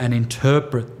 deal, and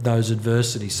interpret those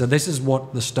adversities. So this is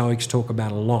what the Stoics talk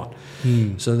about a lot.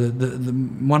 So the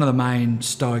one of the main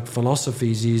Stoic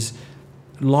philosophies is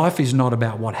life is not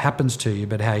about what happens to you,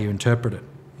 but how you interpret it,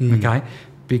 okay?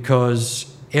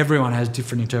 Because everyone has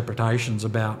different interpretations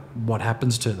about what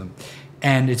happens to them.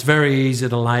 And it's very easy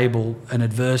to label an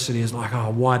adversity as like,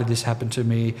 oh, why did this happen to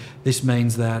me? This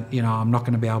means that, you know, I'm not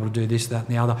going to be able to do this, that,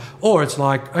 and the other. Or it's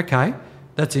like, okay,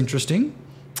 that's interesting.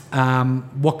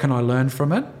 What can I learn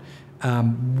from it?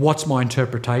 What's my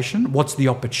interpretation? What's the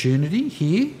opportunity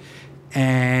here?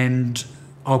 And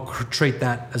I'll treat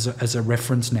that as a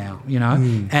reference now, you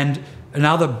know. And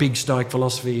another big Stoic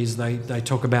philosophy is they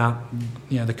talk about,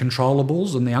 you know, the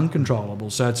controllables and the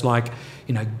uncontrollables. So it's like,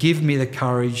 you know, give me the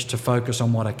courage to focus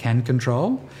on what I can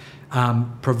control,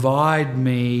 provide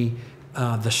me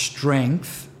the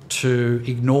strength to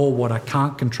ignore what I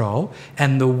can't control,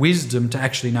 and the wisdom to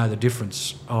actually know the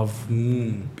difference of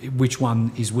which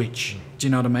one is which. Do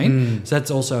you know what I mean? So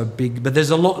that's also a big... But there's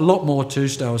a lot more to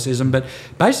Stoicism, but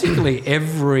basically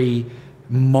every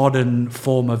modern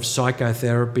form of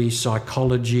psychotherapy,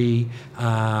 psychology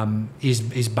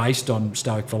is based on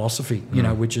Stoic philosophy, you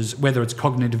know, which is, whether it's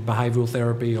cognitive behavioural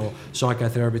therapy or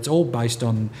psychotherapy, it's all based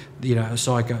on, you know,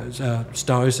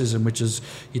 Stoicism, which is,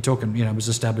 you're talking, you know, was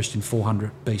established in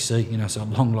 400 BC, you know, so a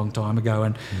long, long time ago.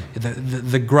 And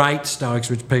the great Stoics,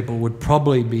 which people would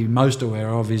probably be most aware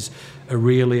of, is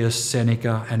Aurelius,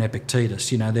 Seneca, and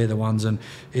Epictetus. You know, they're the ones, and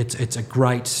it's a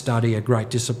great study, a great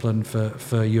discipline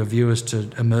for your viewers to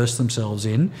immerse themselves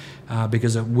in,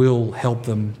 because it will help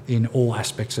them in all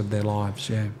aspects of their lives.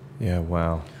 Yeah.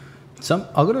 Wow.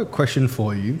 I've got a question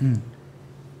for you.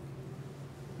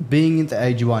 Being at the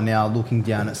age you are now, looking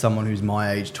down at someone who's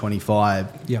my age,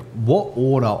 25, what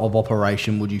order of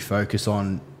operation would you focus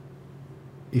on?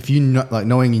 If you know, like,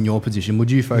 knowing in your position, would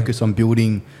you focus on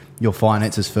building your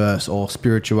finances first, or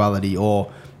spirituality,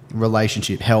 or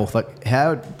relationship, health? Like,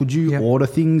 how would you order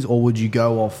things, or would you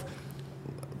go off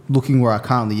looking where I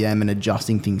currently am and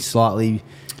adjusting things slightly,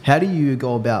 how do you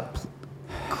go about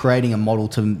creating a model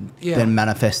to then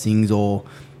manifest things, or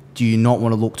do you not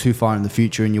want to look too far in the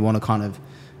future and you want to kind of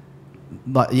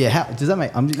how does that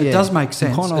make? It does make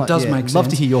sense. It does make sense. Love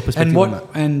to hear your perspective on that.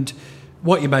 And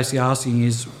what you're basically asking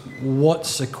is, what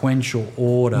sequential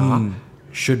order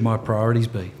should my priorities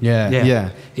be?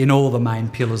 Yeah. In all the main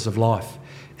pillars of life.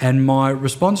 And my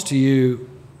response to you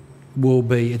will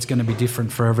be, it's going to be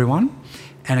different for everyone.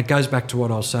 And it goes back to what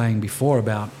I was saying before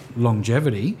about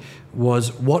longevity,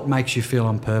 was what makes you feel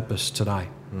on purpose today?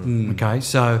 Okay,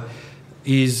 so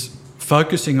is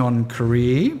focusing on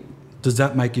career, does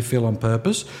that make you feel on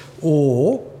purpose?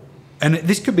 And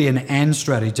this could be an and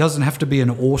strategy. It doesn't have to be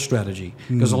an or strategy,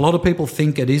 because a lot of people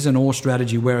think it is an or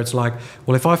strategy, where it's like,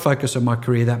 well, if I focus on my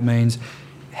career, that means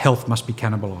health must be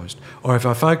cannibalised. Or if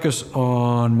I focus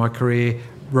on my career,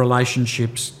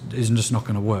 relationships is just not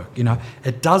going to work.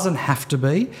 It doesn't have to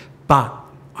be, but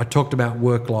I talked about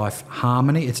work-life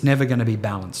harmony. It's never going to be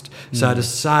balanced. So to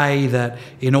say that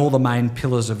in all the main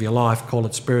pillars of your life, call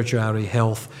it spirituality,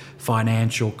 health,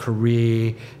 financial,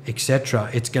 career, etc.,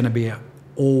 it's going to be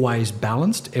always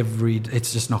balanced.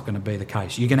 It's just not going to be the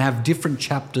case. You're going to have different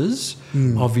chapters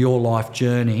of your life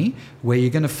journey where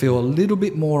you're going to feel a little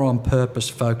bit more on purpose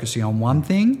focusing on one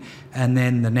thing, and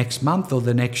then the next month or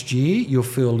the next year you'll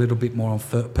feel a little bit more on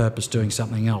purpose doing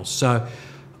something else. So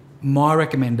my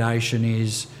recommendation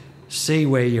is, see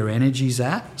where your energy's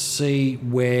at, see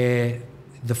where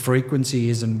the frequency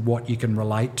is and what you can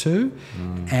relate to,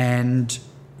 and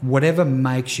whatever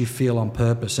makes you feel on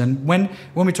purpose. And when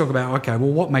we talk about, okay,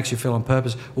 well, what makes you feel on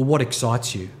purpose? Well, what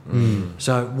excites you?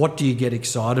 So what do you get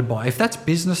excited by? If that's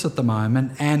business at the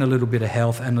moment and a little bit of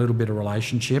health and a little bit of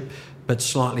relationship, but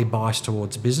slightly biased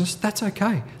towards business, that's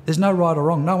okay. There's no right or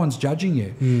wrong. No one's judging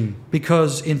you.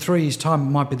 Because in 3 years' time,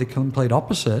 it might be the complete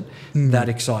opposite that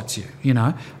excites you,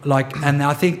 And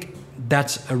I think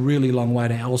that's a really long way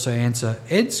to also answer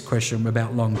Ed's question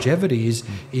about longevity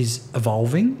is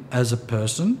evolving as a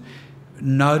person,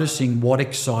 noticing what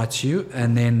excites you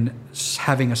and then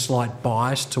having a slight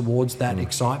bias towards that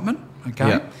excitement, okay?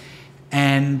 Yeah.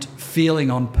 And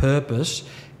feeling on purpose,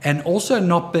 and also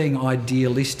not being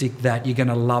idealistic that you're going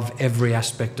to love every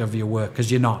aspect of your work,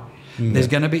 because you're not. There's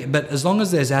going to be, but as long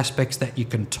as there's aspects that you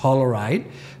can tolerate,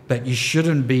 but you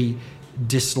shouldn't be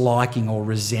disliking or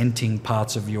resenting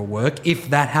parts of your work. If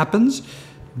that happens,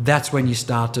 that's when you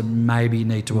start to maybe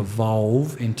need to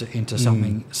evolve into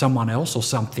someone else or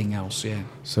something else. Yeah.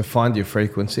 So find your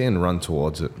frequency and run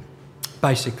towards it.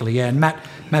 Basically, yeah. And Matt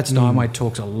Steinway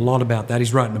talks a lot about that.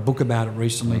 He's written a book about it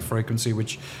recently, Frequency,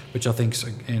 which I think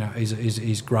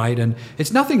is great. And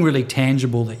it's nothing really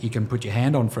tangible that you can put your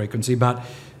hand on, frequency, but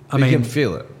I mean, you can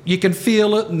feel it. You can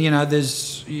feel it, and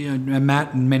there's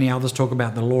Matt and many others talk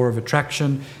about the law of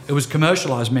attraction. It was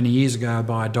commercialised many years ago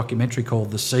by a documentary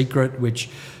called The Secret, which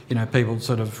people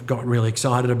sort of got really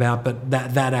excited about. But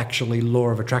that actually law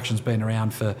of attraction's been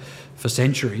around for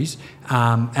centuries,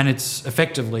 and it's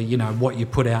effectively what you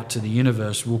put out to the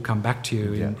universe will come back to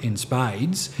you in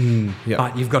spades.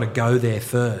 But you've got to go there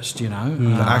first. The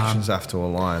actions have to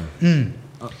align. And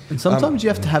sometimes you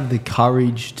have to have the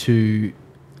courage to.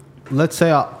 Let's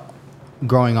say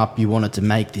growing up you wanted to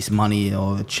make this money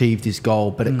or achieve this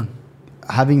goal, but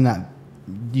having that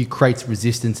creates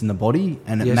resistance in the body,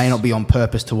 and it may not be on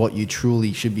purpose to what you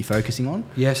truly should be focusing on.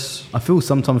 Yes. I feel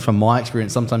sometimes from my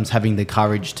experience, sometimes having the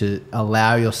courage to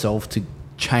allow yourself to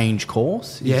change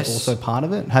course is also part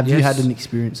of it. Have you had an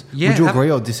experience? Yeah, would you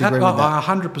agree or disagree with that? I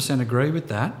 100% agree with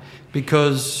that,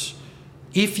 because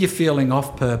if you're feeling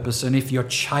off purpose and if you're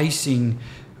chasing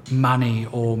money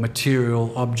or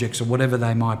material objects or whatever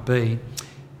they might be,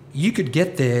 you could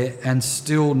get there and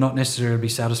still not necessarily be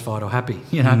satisfied or happy.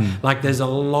 Like there's a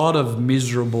lot of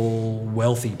miserable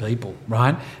wealthy people,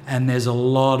 right? And there's a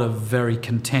lot of very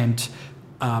content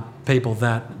people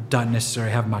that don't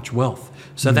necessarily have much wealth.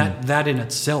 So that in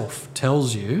itself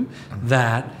tells you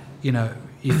that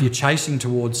if you're chasing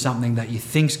towards something that you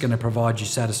think's going to provide you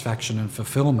satisfaction and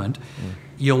fulfillment,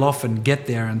 you'll often get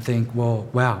there and think, well,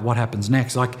 wow, what happens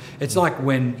next? Like it's like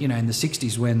when in the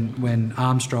 60s when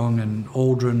Armstrong and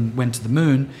Aldrin went to the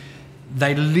moon,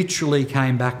 they literally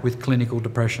came back with clinical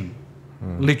depression,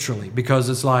 literally, because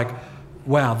it's like,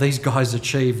 wow, these guys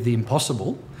achieved the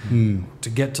impossible to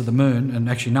get to the moon, and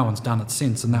actually no one's done it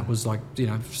since, and that was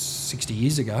 60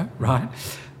 years ago, right?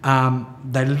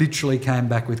 They literally came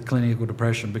back with clinical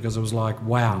depression because it was like,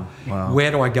 wow,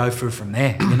 where do I go through from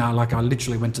there? I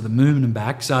literally went to the moon and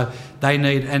back. So they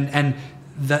need, and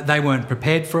that they weren't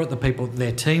prepared for it.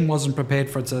 Their team wasn't prepared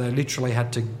for it, so they literally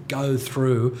had to go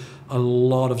through a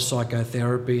lot of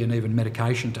psychotherapy and even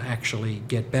medication to actually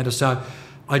get better. So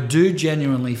I do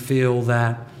genuinely feel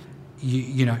that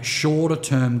shorter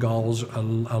term goals are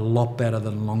a lot better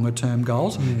than longer term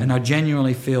goals, and I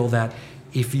genuinely feel that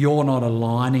if you're not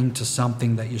aligning to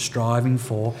something that you're striving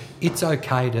for, it's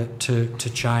okay to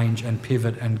change and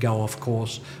pivot and go off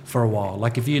course for a while.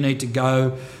 Like if you need to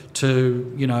go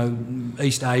to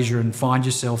East Asia and find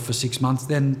yourself for 6 months,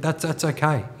 then that's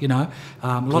okay. A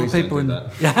lot of people a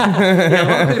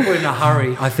lot of people in a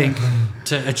hurry, I think,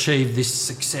 to achieve this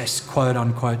success, quote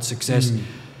unquote success.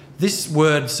 This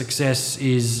word success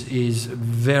is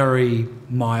very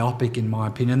myopic in my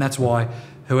opinion. That's why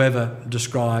whoever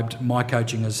described my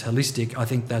coaching as holistic, I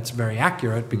think that's very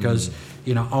accurate because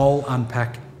I'll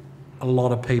unpack a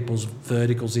lot of people's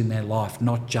verticals in their life,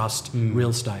 not just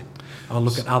real estate. I'll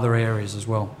look at other areas as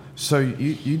well. So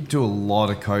you do a lot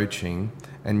of coaching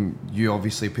and you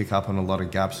obviously pick up on a lot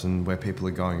of gaps and where people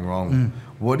are going wrong.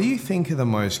 What do you think are the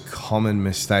most common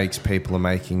mistakes people are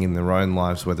making in their own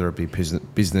lives, whether it be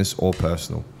business or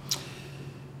personal?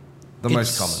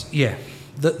 Most common. Yeah.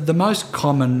 The most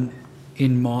common,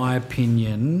 in my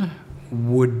opinion,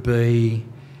 would be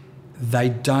they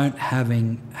don't have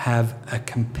a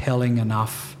compelling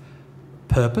enough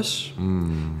purpose.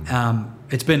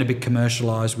 It's been a bit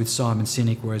commercialised with Simon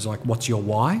Sinek, where he's like, what's your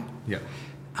why? Yeah.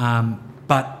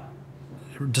 But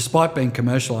despite being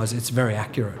commercialised, it's very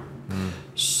accurate.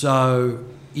 So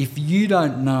if you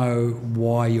don't know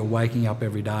why you're waking up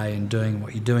every day and doing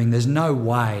what you're doing, there's no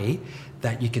way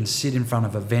that you can sit in front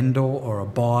of a vendor or a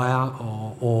buyer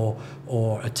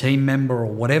or a team member or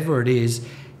whatever it is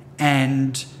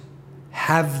and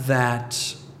have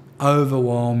that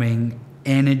overwhelming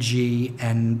energy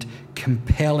and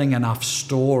compelling enough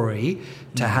story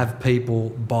to have people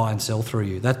buy and sell through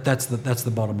you. That's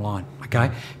the bottom line,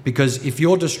 okay? Because if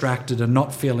you're distracted and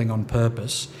not feeling on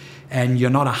purpose and you're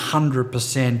not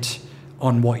 100%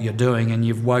 on what you're doing and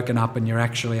you've woken up and you're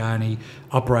actually only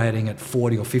operating at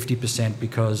 40 or 50%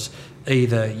 because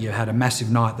either you had a massive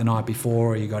night the night before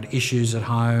or you got issues at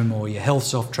home or your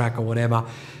health's off track or whatever,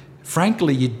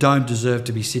 frankly, you don't deserve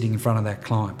to be sitting in front of that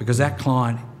client because that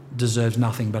client deserves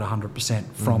nothing but 100%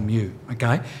 from you,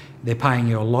 okay? They're paying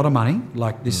you a lot of money.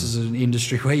 Like this is an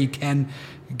industry where you can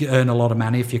earn a lot of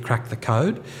money if you crack the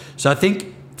code. So I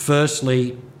think,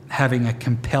 firstly, having a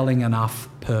compelling enough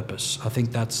purpose. I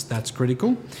think that's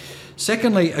critical.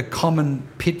 Secondly, a common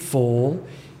pitfall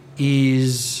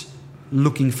is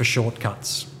looking for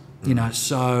shortcuts.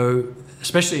 So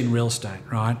especially in real estate,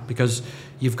 right? Because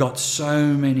you've got so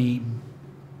many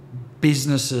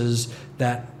businesses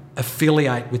that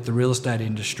affiliate with the real estate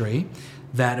industry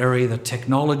that are either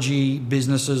technology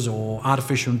businesses or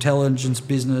artificial intelligence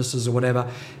businesses or whatever,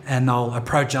 and they'll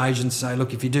approach agents and say,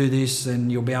 look, if you do this, then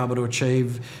you'll be able to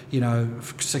achieve,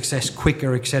 success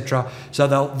quicker, etc. So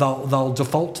they'll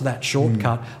default to that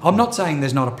shortcut. I'm not saying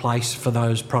there's not a place for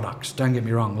those products. Don't get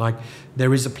me wrong. Like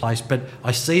there is a place, but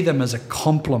I see them as a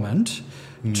complement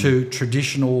to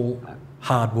traditional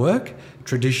hard work,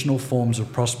 traditional forms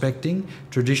of prospecting,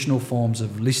 traditional forms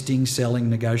of listing, selling,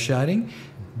 negotiating,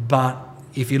 but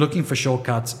if you're looking for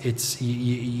shortcuts,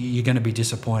 you're going to be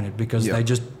disappointed because they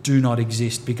just do not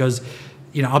exist. Because,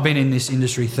 I've been in this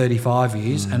industry 35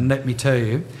 years, and let me tell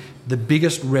you, the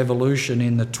biggest revolution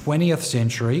in the 20th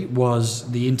century was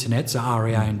the internet, so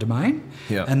REA and domain,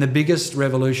 and the biggest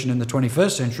revolution in the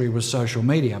 21st century was social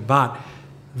media. But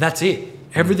that's it.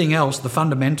 Everything else, the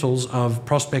fundamentals of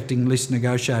prospecting, list,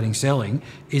 negotiating, selling,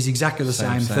 is exactly the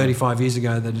same 35 years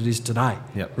ago that it is today,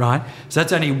 right? So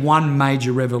that's only one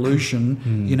major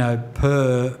revolution,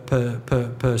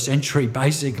 per century,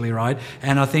 basically, right?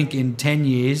 And I think in 10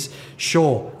 years,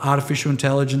 sure, artificial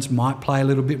intelligence might play a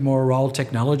little bit more a role,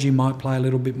 technology might play a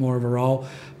little bit more of a role,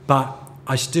 but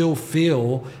I still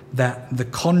feel that the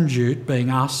conduit, being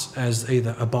us as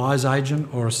either a buyer's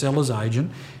agent or a seller's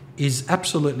agent, is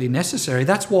absolutely necessary.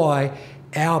 That's why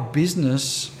our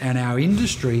business and our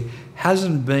industry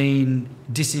hasn't been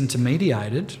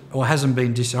disintermediated or hasn't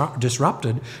been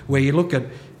disrupted, where you look at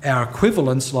our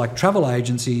equivalents like travel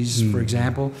agencies, for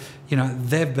example,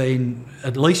 they've been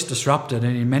at least disrupted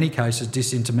and in many cases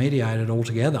disintermediated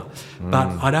altogether. But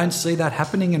I don't see that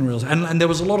happening in real estate. And there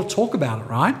was a lot of talk about it,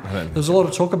 right? There was a lot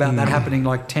of talk about that happening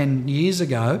like 10 years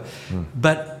ago.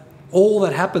 But all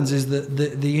that happens is that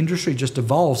the industry just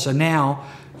evolves. So now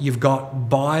you've got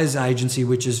buyer's agency,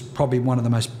 which is probably one of the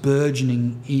most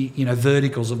burgeoning,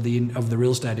 verticals of the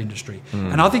real estate industry.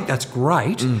 And I think that's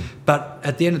great. But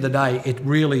at the end of the day, it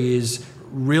really is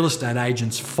real estate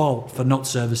agents' fault for not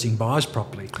servicing buyers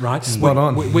properly, right? Spot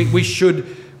on. We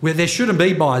should. There shouldn't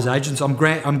be buyers agents. I'm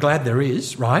glad there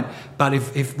is, right? But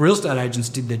if real estate agents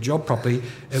did their job properly,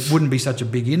 it wouldn't be such a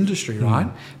big industry, right?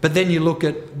 But then you look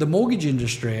at the mortgage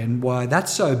industry and why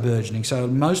that's so burgeoning. So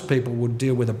most people would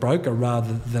deal with a broker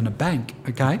rather than a bank,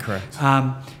 okay? Correct.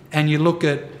 And you look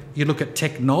at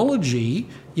technology.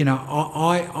 You know,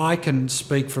 I can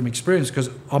speak from experience because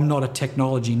I'm not a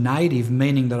technology native,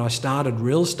 meaning that I started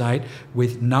real estate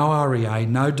with no REA,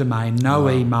 no domain, no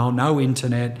email, no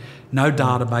internet, no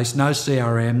database, no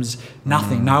CRMs,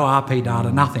 nothing, no RP data,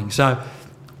 nothing. So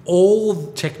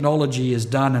all technology has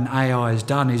done and AI has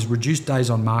done is reduce days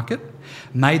on market,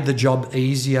 made the job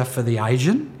easier for the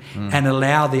agent, and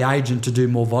allow the agent to do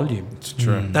more volume. It's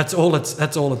true. That's all it's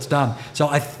done. So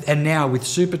and now with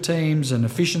super teams and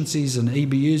efficiencies and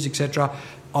EBUs, etc.,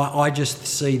 I just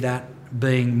see that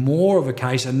being more of a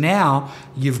case. And now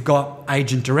you've got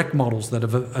agent direct models that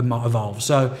have evolved.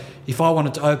 So if I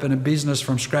wanted to open a business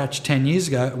from scratch 10 years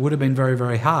ago, it would have been very,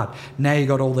 very hard. Now you've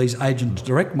got all these agent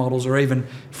direct models, or even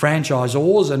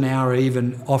franchisors are now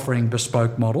even offering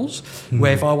bespoke models,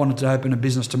 where if I wanted to open a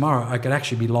business tomorrow, I could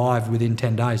actually be live within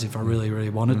 10 days if I really, really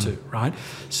wanted to, right?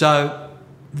 So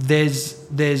there's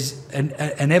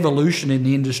an evolution in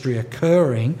the industry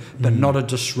occurring, but not a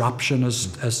disruption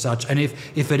as such. And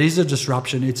if it is a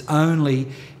disruption, it's only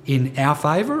in our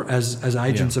favour as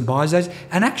agents and buyers,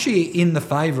 and actually in the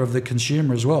favour of the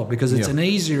consumer as well, because it's an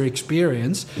easier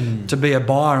experience to be a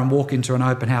buyer and walk into an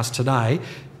open house today,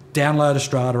 download a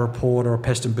strata report or a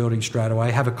pest and building straight away,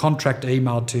 have a contract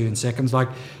emailed to you in seconds. Like,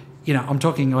 you know, I'm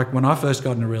talking like when I first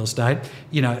got into real estate,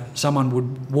 you know, someone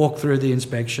would walk through the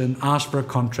inspection, ask for a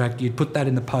contract, you'd put that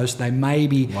in the post. They may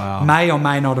or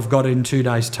may not have got it in 2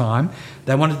 days' time.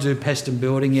 They wanted to do pest and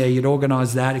building, you'd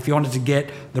organise that. If you wanted to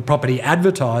get the property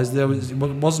advertised, it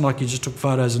wasn't like you just took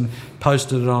photos and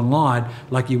posted it online.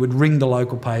 Like you would ring the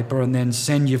local paper and then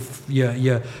send your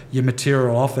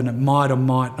material off, and it might or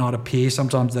might not appear.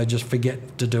 Sometimes they just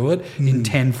forget to do it in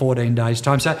 10, 14 days'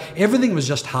 time. So everything was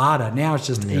just harder. Now it's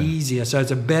just easier. So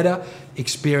it's a better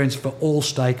experience for all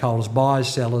stakeholders, buyers,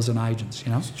 sellers and agents,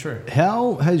 you know? It's true.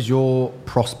 How has your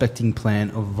prospecting plan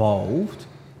evolved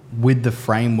with the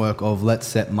framework of let's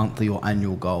set monthly or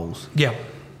annual goals? Yeah.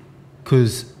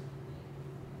 Because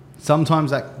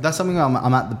sometimes that's something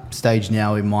I'm at the stage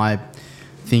now in my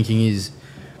thinking is,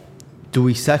 do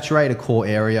we saturate a core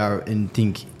area and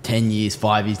think 10 years,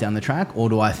 5 years down the track? Or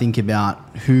do I think about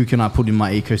who can I put in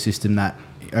my ecosystem that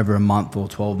over a month or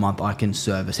 12 month I can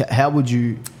service? How would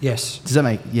you... Yes. Does that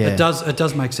make... Yeah. It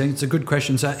does make sense. It's a good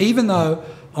question. So even though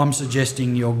I'm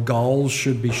suggesting your goals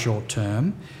should be short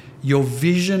term, your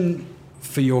vision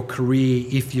for your career,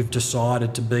 if you've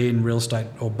decided to be in real estate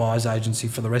or buyer's agency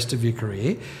for the rest of your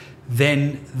career,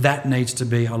 then that needs to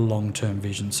be a long-term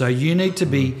vision. So you need to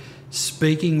be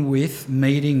speaking with,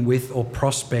 meeting with, or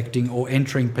prospecting or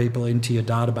entering people into your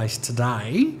database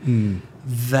today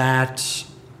that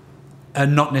are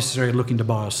not necessarily looking to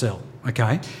buy or sell,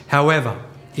 okay? However,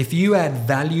 if you add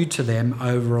value to them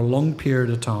over a long period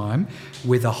of time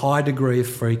with a high degree of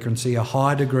frequency, a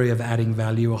high degree of adding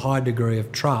value, a high degree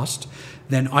of trust,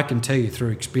 then I can tell you through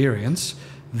experience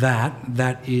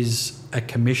that is a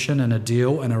commission and a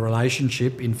deal and a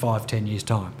relationship in 5-10 years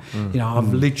time. You know,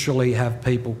 I've literally have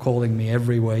people calling me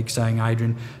every week saying,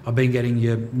 Adrian, I've been getting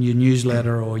your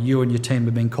newsletter, or you and your team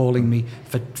have been calling me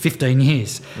for 15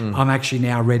 years. I'm actually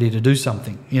now ready to do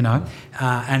something, you know,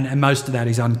 and most of that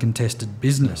is uncontested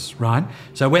business, right?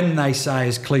 So when they say,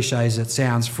 as cliche as it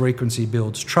sounds, frequency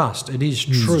builds trust, it is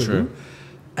true. It's true.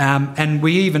 And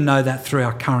we even know that through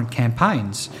our current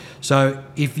campaigns. So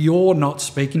if you're not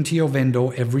speaking to your vendor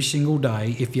every single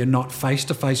day, if you're not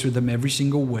face-to-face with them every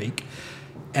single week,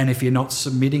 and if you're not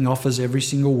submitting offers every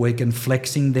single week and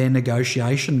flexing their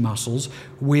negotiation muscles,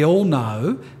 we all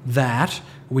know that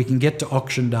we can get to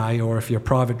auction day, or if you're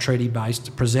private treaty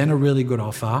based, present a really good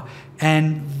offer,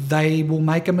 and they will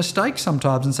make a mistake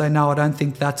sometimes and say, no, I don't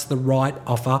think that's the right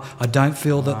offer. I don't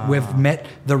feel that we've met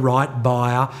the right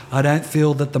buyer. I don't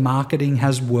feel that the marketing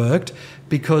has worked,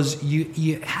 because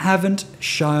you haven't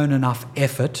shown enough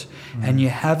effort and you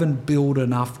haven't built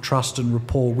enough trust and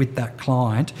rapport with that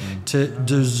client to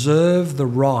deserve the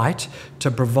right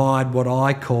to provide what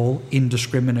I call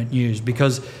indiscriminate news.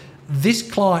 Because this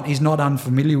client is not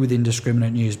unfamiliar with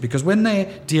indiscriminate news, because when they're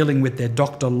dealing with their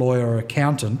doctor, lawyer or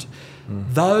accountant,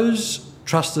 those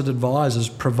trusted advisors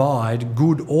provide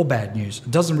good or bad news.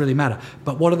 It doesn't really matter.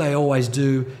 But what do they always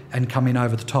do and come in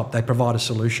over the top? They provide a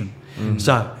solution.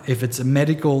 So if it's a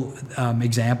medical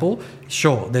example,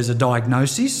 sure, there's a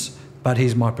diagnosis, but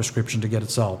here's my prescription to get it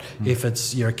sold. If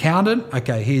it's your accountant,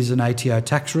 okay, here's an ATO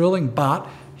tax ruling, but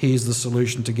here's the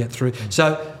solution to get through.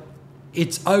 So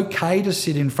it's okay to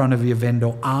sit in front of your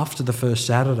vendor after the first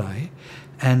Saturday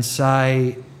and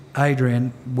say,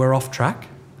 Adrian, we're off track.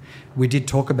 We did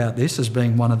talk about this as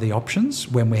being one of the options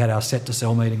when we had our set to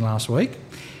sell meeting last week.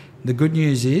 The good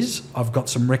news is I've got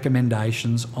some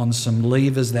recommendations on some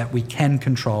levers that we can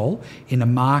control in a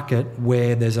market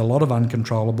where there's a lot of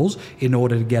uncontrollables in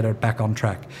order to get it back on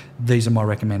track. These are my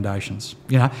recommendations.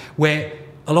 Where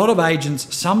a lot of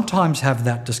agents sometimes have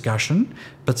that discussion,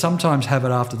 but sometimes have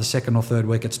it after the second or third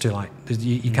week. It's too late.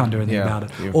 You can't do anything about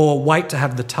it. Yeah. Or wait to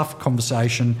have the tough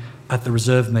conversation at the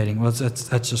reserve meeting. Well,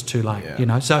 that's just too late,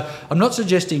 So I'm not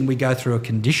suggesting we go through a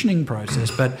conditioning process,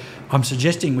 but I'm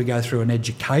suggesting we go through an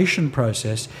education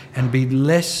process and be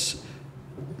less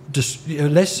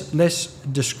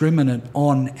discriminant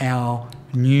on our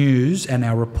news and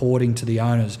our reporting to the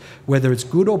owners. Whether it's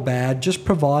good or bad, just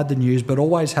provide the news, but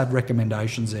always have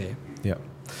recommendations there. Yeah.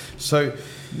 So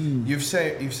you've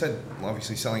said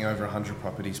obviously selling over 100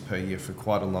 properties per year for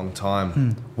quite a long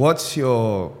time. What's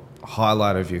your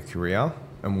highlight of your career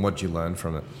and what did you learn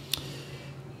from it?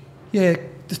 Yeah,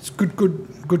 that's a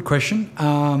good question.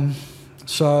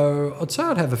 So I'd say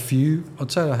I have a few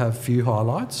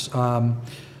highlights.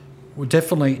 We're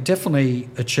definitely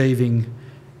achieving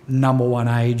number one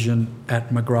agent at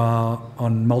McGrath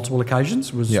on multiple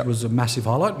occasions was a massive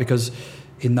highlight, because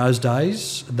in those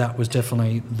days that was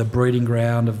definitely the breeding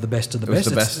ground of the best of the best. It was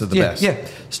the best of the best. Yeah,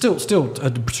 still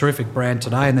a terrific brand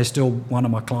today, and they're still one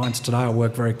of my clients today I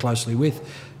work very closely with.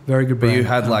 Very good brand. But you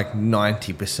had like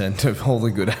 90% of all the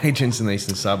good agents in the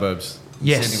eastern suburbs.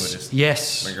 Yes.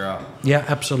 McGrath. Yeah,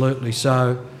 absolutely.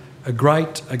 So a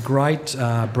great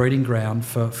breeding ground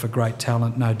for great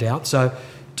talent, no doubt. So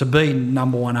to be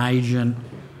number one agent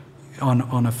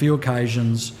on a few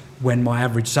occasions when my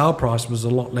average sale price was a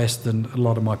lot less than a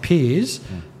lot of my peers,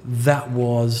 that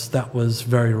was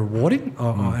very rewarding,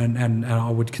 and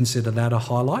I would consider that a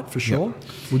highlight for sure.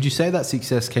 Yep. Would you say that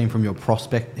success came from your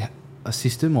prospect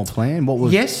system or plan? What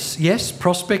was? Yes,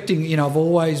 prospecting. I've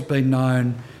always been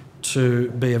known to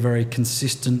be a very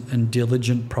consistent and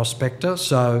diligent prospector.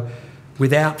 So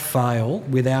without fail,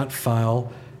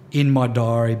 in my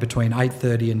diary between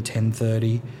 8:30 and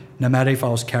 10:30. No matter if I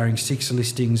was carrying 6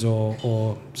 listings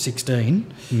or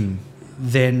 16,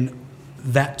 then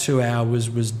that 2 hours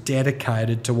was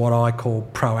dedicated to what I call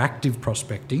proactive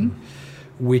prospecting,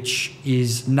 which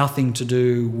is nothing to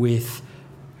do with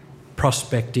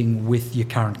prospecting with your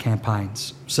current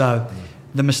campaigns. So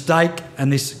the mistake,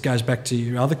 and this goes back to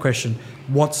your other question,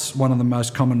 what's one of the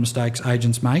most common mistakes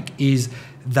agents make is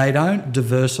they don't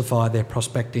diversify their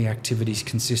prospecting activities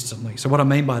consistently. So what I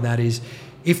mean by that is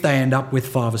if they end up with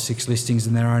 5 or 6 listings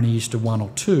and they're only used to 1 or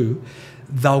 2,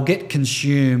 they'll get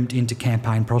consumed into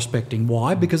campaign prospecting.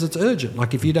 Why? Because it's urgent.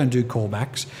 Like if you don't do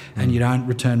callbacks and you don't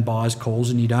return buyers'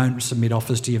 calls and you don't submit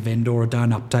offers to your vendor or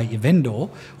don't update your vendor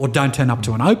or don't turn up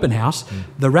to an open house,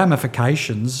 the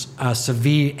ramifications are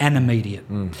severe and immediate.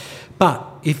 But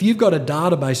if you've got a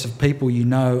database of people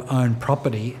own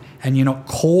property and you're not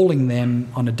calling them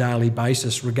on a daily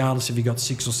basis, regardless if you've got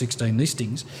 6 or 16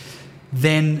 listings,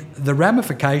 then the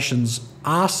ramifications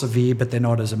are severe, but they're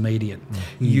not as immediate.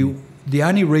 The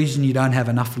only reason you don't have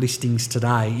enough listings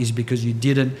today is because you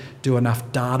didn't do enough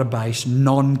database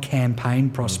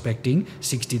non-campaign prospecting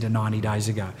 60 to 90 days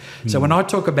ago. So when I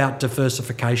talk about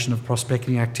diversification of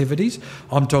prospecting activities,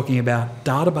 I'm talking about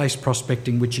database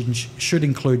prospecting, which should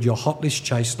include your hot list,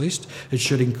 chase list. It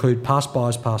should include past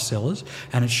buyers, past sellers,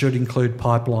 and it should include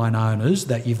pipeline owners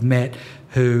that you've met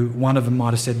who one of them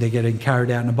might have said they're getting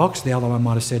carried out in a box, the other one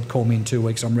might have said, call me in 2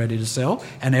 weeks, I'm ready to sell,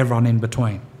 and everyone in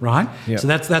between, right? Yep. So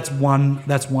that's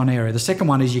one area. The second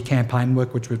one is your campaign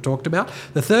work, which we've talked about.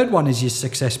 The third one is your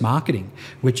success marketing,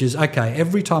 which is, okay,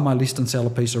 every time I list and sell a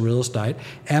piece of real estate,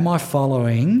 am I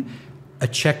following a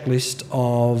checklist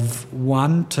of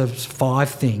 1 to 5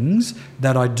 things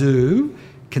that I do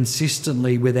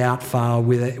consistently without fail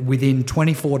within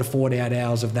 24 to 48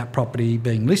 hours of that property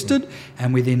being listed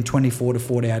and within 24 to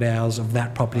 48 hours of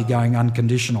that property going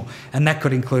unconditional. And that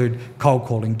could include cold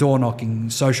calling, door knocking,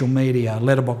 social media,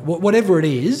 letterbox, whatever it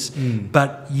is,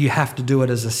 but you have to do it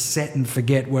as a set and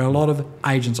forget, where a lot of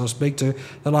agents I speak to,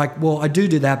 they're like, well, I do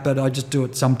that, but I just do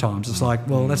it sometimes. It's like,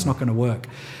 well, that's not going to work.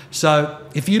 So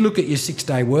if you look at your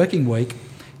 6-day working week,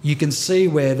 you can see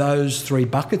where those 3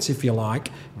 buckets, if you like,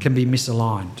 can be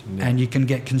misaligned, and you can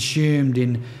get consumed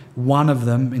in one of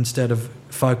them instead of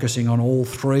focusing on all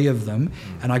three of them.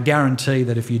 And I guarantee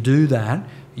that if you do that,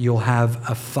 you'll have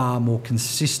a far more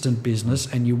consistent business,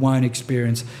 and you won't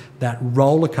experience that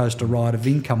roller coaster ride of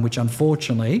income, which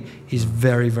unfortunately is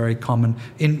very, very common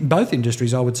in both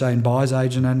industries, I would say, in buyer's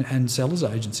agent and seller's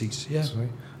agencies. Yeah. Sweet.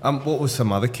 What were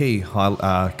some other key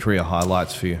career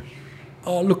highlights for you?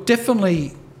 Oh, look,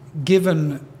 definitely,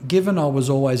 given I was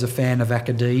always a fan of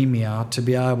academia, to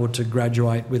be able to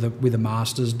graduate with a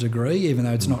master's degree, even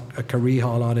though it's not a career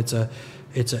highlight, it's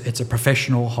a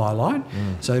professional highlight.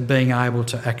 So being able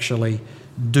to actually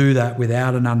do that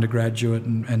without an undergraduate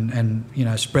and you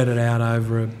know, spread it out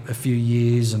over a few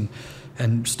years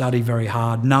and study very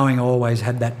hard, knowing I always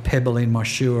had that pebble in my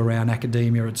shoe around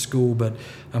academia at school, but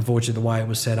unfortunately the way it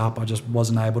was set up, I just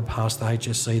wasn't able to pass the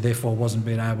HSC, therefore wasn't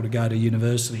being able to go to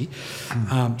university.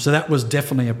 So that was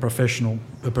definitely a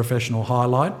professional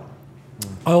highlight.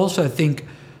 I also think,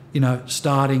 you know,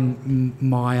 starting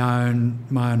my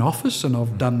own office, and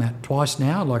I've done that twice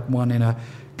now, like one in a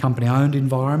company-owned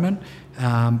environment,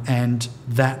 and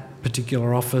that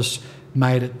particular office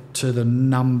made it to the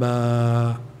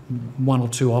number 1 or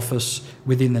 2 office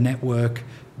within the network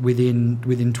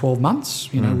within 12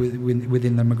 months, you know,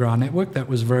 within the McGrath network. That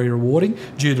was very rewarding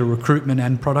due to recruitment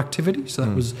and productivity. So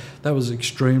that was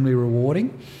extremely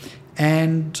rewarding.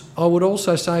 And I would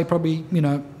also say probably, you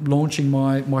know, launching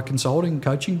my consulting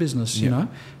coaching business, you know.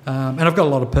 And I've got a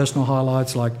lot of personal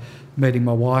highlights, like meeting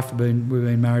my wife. We've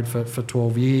been married for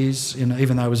 12 years. You know,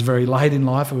 even though it was very late in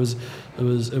life, it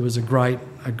was a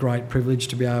great privilege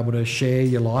to be able to share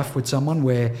your life with someone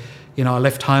where, you know, I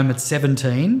left home at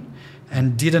 17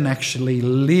 and didn't actually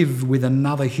live with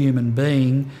another human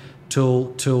being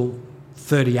till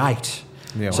 38.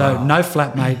 Yeah, so wow. no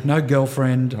flatmate, no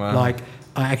girlfriend. Wow. Like,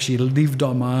 I actually lived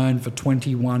on my own for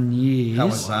 21 years. How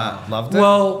was that? Loved it?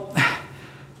 Well,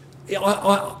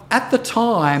 I at the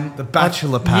time... The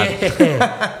bachelor pad.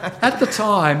 Yeah. At the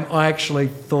time, I actually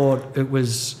thought it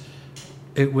was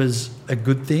a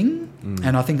good thing,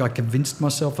 and I think I convinced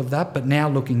myself of that. But now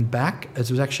looking back,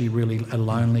 it was actually really a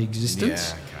lonely existence.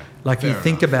 Yeah, okay. Like, Fair you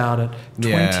think enough. about it,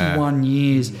 21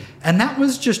 years. And that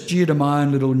was just due to my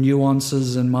own little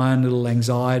nuances and my own little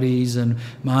anxieties and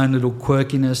my own little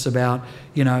quirkiness about,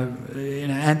 you know,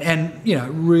 and you know,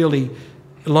 really,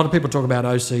 a lot of people talk about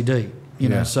OCD, you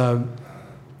know, so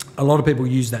a lot of people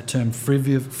use that term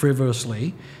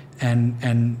frivolously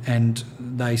and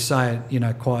they say it, you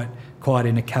know, quite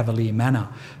in a cavalier manner.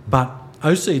 But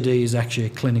OCD is actually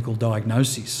a clinical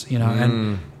diagnosis, you know,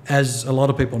 and as a lot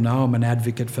of people know, I'm an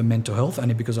advocate for mental health,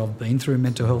 only because I've been through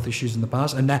mental health issues in the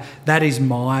past, and that is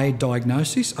my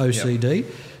diagnosis, OCD. Yep.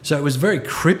 So it was very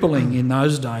crippling in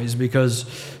those days, because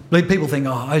people think,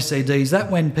 oh, OCD, is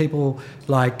that when people,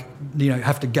 like, you know,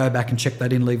 have to go back and check they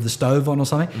didn't leave the stove on or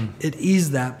something? It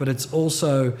is that, but it's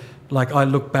also, like, I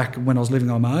look back when I was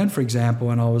living on my own, for example,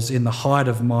 and I was in the height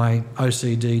of my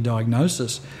OCD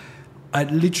diagnosis, I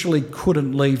literally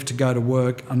couldn't leave to go to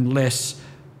work unless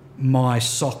my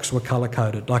socks were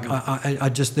colour-coded. Like, I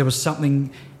just, there was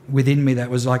something within me that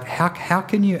was like, how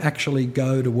can you actually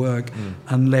go to work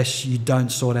unless you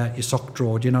don't sort out your sock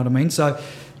drawer? Do you know what I mean? So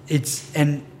it's,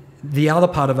 and the other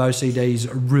part of OCD is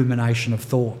rumination of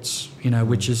thoughts, you know,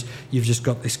 which is you've just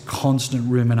got this constant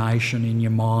rumination in your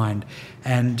mind.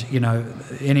 And, you know,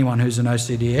 anyone who's an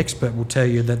OCD expert will tell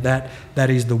you that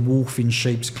is the wolf in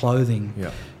sheep's clothing.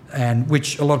 Yeah. And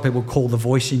which a lot of people call the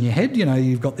voice in your head. You know,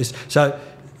 you've got this. So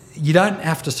you don't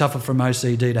have to suffer from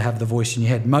OCD to have the voice in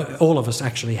your head. All of us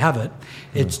actually have it.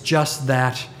 It's just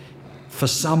that for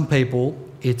some people,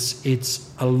 it's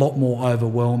a lot more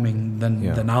overwhelming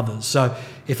than others. So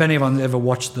if anyone's ever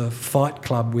watched The Fight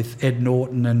Club with Ed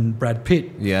Norton and Brad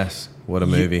Pitt, yes, what a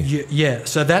movie!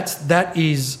 So that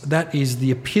is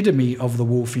the epitome of the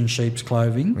wolf in sheep's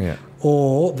clothing,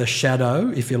 or the shadow,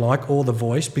 if you like, or the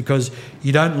voice, because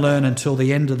you don't learn until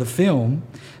the end of the film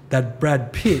that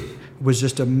Brad Pitt was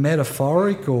just a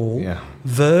metaphorical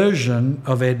version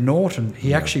of Ed Norton.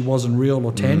 He actually wasn't real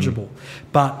or tangible,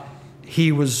 but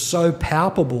he was so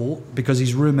palpable because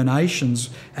his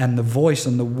ruminations and the voice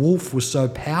and the wolf was so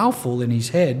powerful in his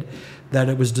head that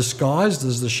it was disguised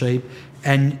as the sheep,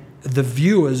 and the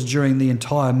viewers during the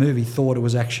entire movie thought it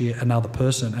was actually another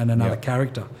person and another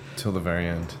character. Till the very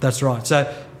end. That's right.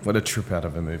 So what a trip out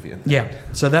of a movie. Yeah.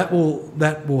 So that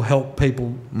will help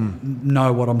people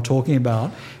know what I'm talking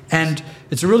about. And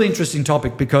it's a really interesting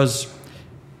topic because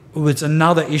it's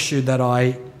another issue that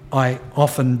I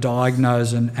often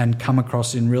diagnose and come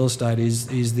across in real estate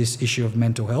is this issue of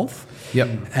mental health. Yep.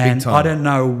 And I don't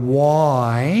know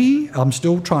why. I'm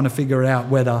still trying to figure out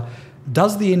whether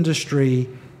does the industry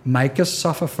make us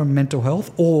suffer from mental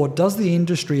health, or does the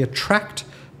industry attract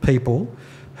people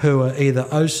who are either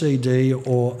OCD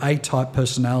or A-type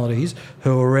personalities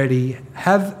who already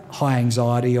have high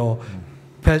anxiety or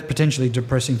potentially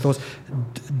depressing thoughts?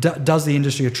 Does the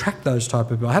industry attract those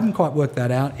type of people? I haven't quite worked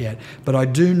that out yet, but I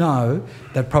do know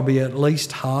that probably at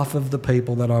least half of the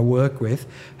people that I work with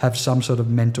have some sort of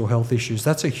mental health issues.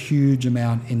 That's a huge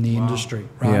amount in the industry,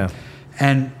 right? Yeah.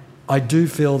 And I do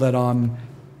feel that I'm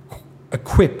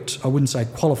equipped, I wouldn't say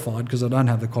qualified because I don't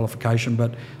have the qualification,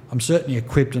 but I'm certainly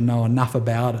equipped and know enough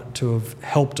about it to have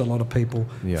helped a lot of people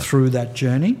through that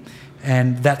journey.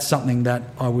 And that's something that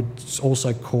I would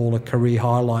also call a career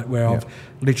highlight, where I've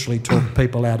literally talked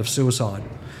people out of suicide.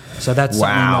 So that's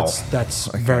something that's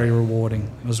very rewarding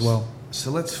as well.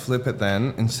 So let's flip it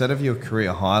then. Instead of your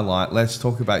career highlight, let's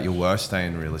talk about your worst day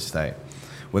in real estate,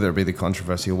 whether it be the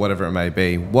controversy or whatever it may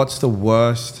be. What's the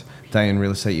worst day in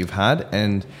real estate you've had,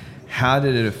 and how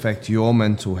did it affect your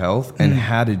mental health, and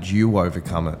how did you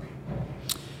overcome it?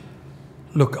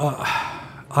 Look,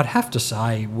 I'd have to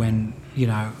say when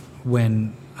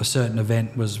a certain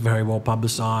event was very well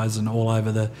publicised and all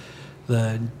over the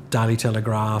Daily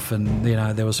Telegraph, and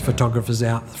there was photographers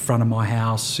out the front of my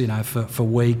house for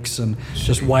weeks, and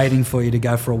just waiting for you to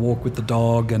go for a walk with the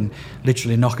dog, and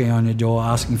literally knocking on your door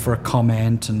asking for a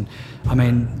comment. And I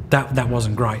mean that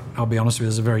wasn't great, I'll be honest with you.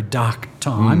 It was a very dark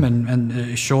time,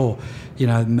 and sure,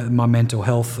 my mental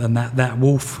health and that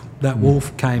wolf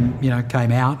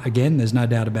came out again, there's no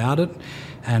doubt about it,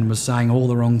 and was saying all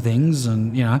the wrong things,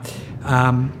 and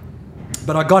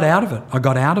but I got out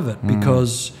of it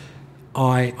because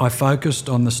I focused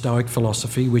on the Stoic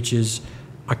philosophy, which is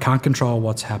I can't control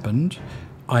what's happened.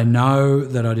 I know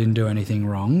that I didn't do anything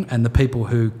wrong, and the people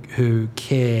who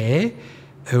care,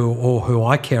 who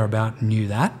I care about, knew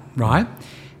that, right?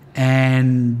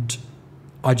 And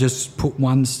I just put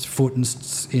one foot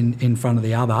in front of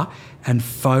the other and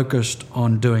focused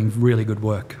on doing really good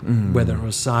work, whether it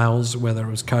was sales, whether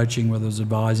it was coaching, whether it was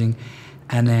advising.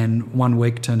 And then 1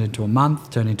 week turned into a month,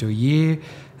 turned into a year.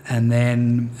 And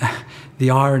then the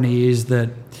irony is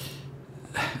that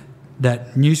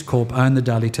News Corp own the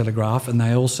Daily Telegraph, and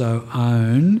they also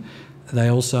own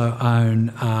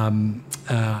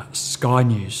Sky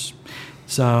News.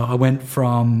 So I went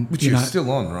from... Which you're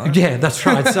still on, right? Yeah, that's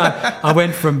right. So I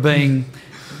went from being,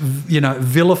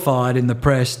 vilified in the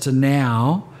press to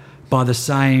now, by the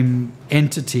same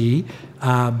entity,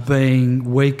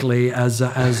 being weekly as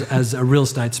a real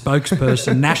estate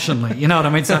spokesperson nationally. You know what I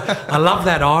mean? So I love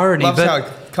that irony. Loves how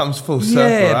it comes full circle,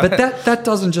 yeah, right? but that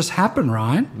doesn't just happen,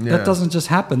 right? Yeah. That doesn't just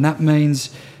happen. That means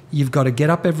you've got to get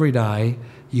up every day.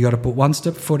 You've got to put one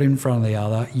foot in front of the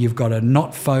other. You've got to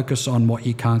not focus on what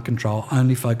you can't control,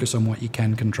 only focus on what you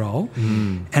can control.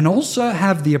 And also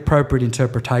have the appropriate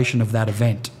interpretation of that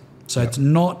event. So it's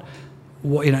not,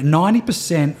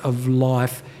 90% of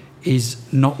life is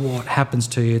not what happens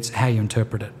to you, it's how you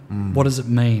interpret it. What does it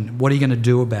mean? What are you going to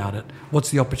do about it?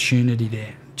 What's the opportunity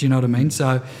there? Do you know what I mean?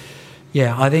 So,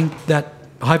 yeah, I think that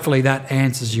hopefully that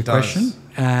answers your question.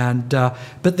 And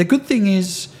but the good thing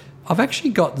is I've actually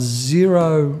got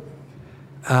zero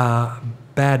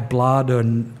bad blood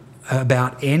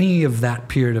about any of that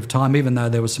period of time, even though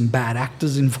there were some bad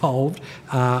actors involved.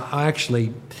 I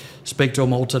actually speak to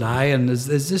them all today, and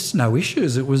there's just no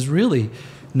issues. It was really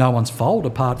no one's fault,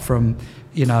 apart from,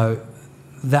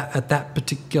 that at that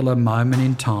particular moment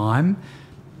in time,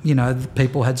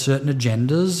 people had certain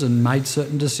agendas and made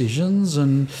certain decisions,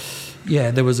 and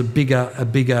there was a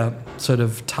bigger sort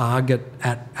of target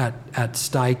at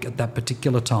stake at that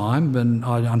particular time, and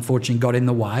I unfortunately got in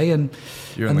the way, and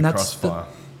you're in the crossfire.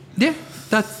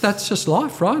 That's just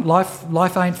life, right?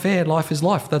 Life ain't fair. Life is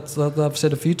life. That's I've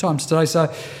said a few times today.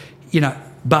 So,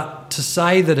 but to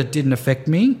say that it didn't affect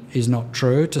me is not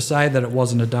true. To say that it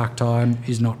wasn't a dark time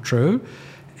is not true.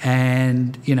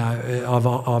 And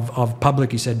I've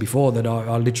publicly said before that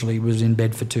I literally was in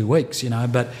bed for 2 weeks.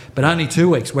 But only 2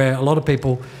 weeks, where a lot of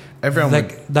people, everyone they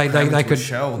could they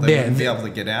wouldn't be able to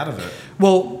get out of it.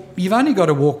 Well, you've only got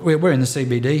to walk. We're in the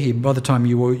CBD here. By the time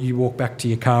you walk back to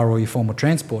your car or your form of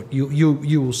transport,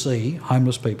 you will see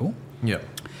homeless people. Yeah,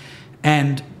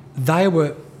 and they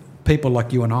were people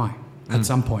like you and I at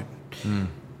some point.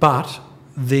 But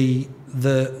the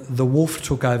wolf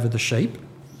took over the sheep.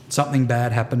 Something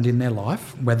bad happened in their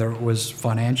life, whether it was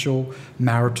financial,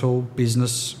 marital,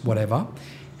 business, whatever.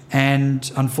 And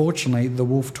unfortunately, the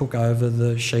wolf took over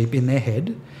the sheep in their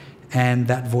head, and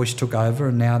that voice took over,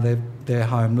 and now they're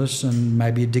homeless and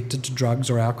maybe addicted to drugs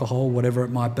or alcohol, whatever it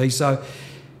might be. So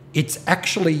it's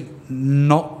actually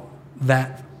not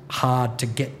that hard to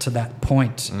get to that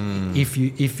point if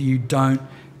you don't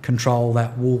control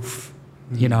that wolf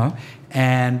you know,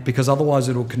 and because otherwise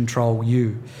it'll control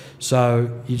you.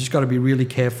 So you just got to be really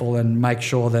careful and make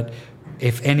sure that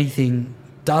if anything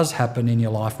does happen in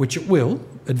your life, which it will,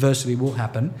 adversity will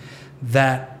happen,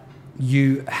 that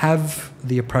you have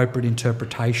the appropriate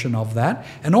interpretation of that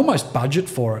and almost budget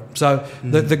for it. So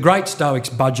the great Stoics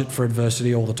budget for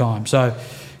adversity all the time. So,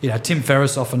 you know, Tim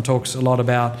Ferriss often talks a lot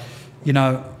about, you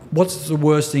know, what's the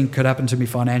worst thing could happen to me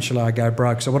financially? I go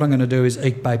broke. So what I'm going to do is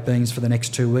eat baked beans for the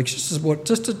next 2 weeks,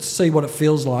 just to see what it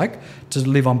feels like to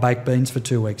live on baked beans for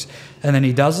 2 weeks. And then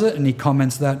he does it and he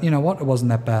comments that, you know what, it wasn't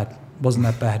that bad.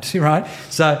 Right?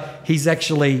 So he's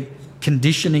actually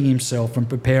conditioning himself and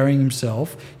preparing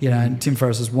himself, you know, and Tim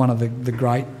Ferriss is one of the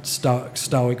great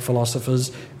Stoic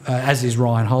philosophers, as is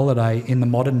Ryan Holiday in the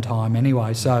modern time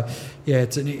anyway. So, yeah,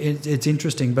 it's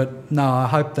interesting. But, no, I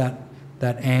hope that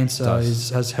answer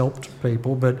has helped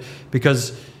people. But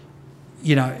because,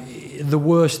 you know, the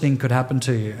worst thing could happen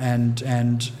to you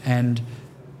and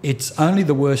it's only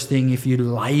the worst thing if you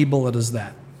label it as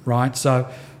that, right? So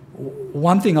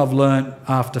one thing I've learned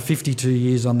after 52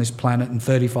 years on this planet and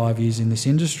 35 years in this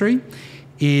industry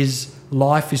is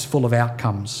life is full of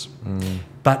outcomes,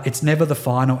 but it's never the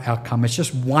final outcome. It's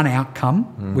just one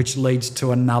outcome which leads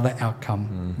to another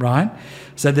outcome, right?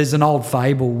 So there's an old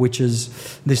fable which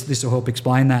is, this will help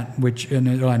explain that, and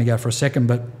it'll only go for a second,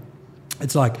 but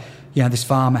it's like, you know, this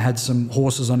farmer had some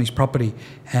horses on his property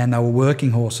and they were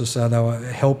working horses, so they were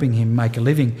helping him make a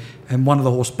living. And one of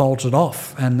the horses bolted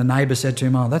off and the neighbour said to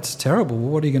him, "Oh, that's terrible.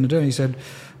 Well, what are you going to do?" And he said,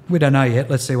 "We don't know yet.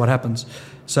 Let's see what happens."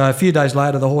 So a few days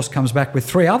later, the horse comes back with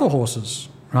 3 other horses,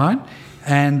 right?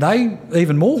 And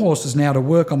even more horses now to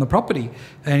work on the property.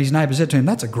 And his neighbour said to him,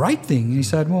 "That's a great thing." And he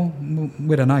said, "Well,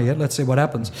 we don't know yet. Let's see what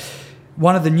happens."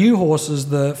 One of the new horses,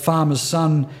 the farmer's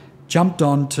son, jumped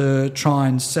on to try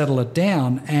and settle it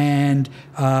down, and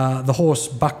the horse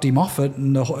bucked him off it,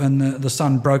 and the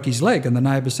son broke his leg. And the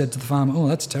neighbour said to the farmer, "Oh,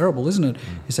 that's terrible, isn't it?"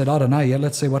 He said, "I don't know yet.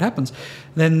 Let's see what happens."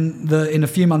 Then in a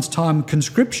few months' time,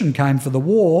 conscription came for the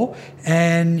war,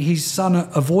 and his son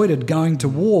avoided going to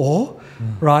war,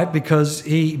 right, because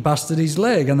he busted his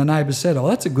leg. And the neighbour said, "Oh,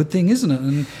 that's a good thing, isn't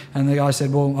it?" And the guy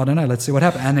said, "Well, I don't know. Let's see what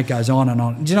happens." And it goes on and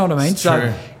on. Do you know what I mean? It's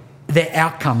true. They're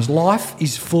outcomes. Life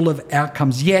is full of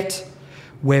outcomes, yet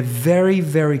we're very,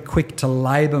 very quick to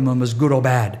label them as good or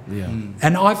bad. Yeah.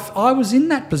 And I was in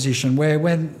that position where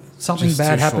when something Just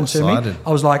bad too happened to me, short-sighted.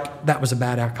 I was like, that was a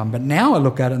bad outcome. But now I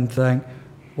look at it and think,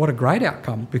 what a great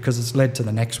outcome, because it's led to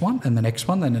the next one and the next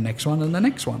one and the next one and the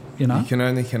next one, you know? You can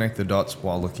only connect the dots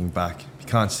while looking back. You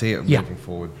can't see it moving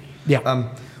forward. Yeah.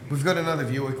 We've got another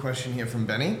viewer question here from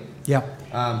Benny. Yeah.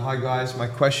 Hi guys, my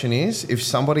question is, if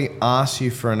somebody asks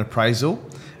you for an appraisal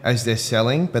as they're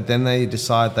selling, but then they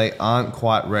decide they aren't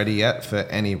quite ready yet for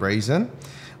any reason,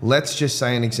 let's just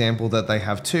say an example that they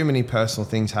have too many personal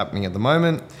things happening at the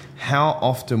moment, how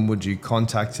often would you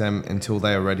contact them until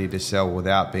they are ready to sell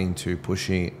without being too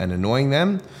pushy and annoying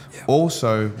them? Yeah.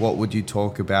 Also, what would you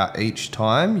talk about each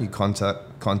time you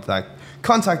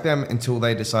contact them until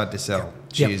they decide to sell?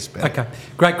 Cheers, Ben. Okay,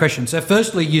 great question. So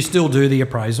firstly, you still do the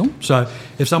appraisal. So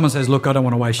if someone says, "Look, I don't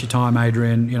want to waste your time,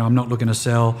 Adrian, you know, I'm not looking to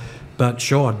sell, but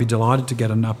sure, I'd be delighted to get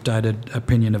an updated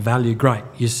opinion of value," great,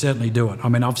 you certainly do it. I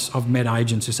mean, I've met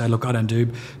agents who say, "Look, I don't do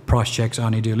price checks, I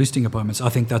only do listing appointments." I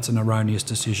think that's an erroneous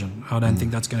decision. I don't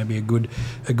think that's going to be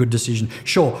a good decision.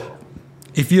 Sure,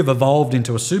 if you've evolved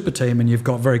into a super team and you've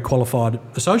got very qualified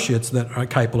associates that are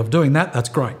capable of doing that, that's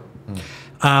great.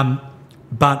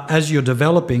 But as you're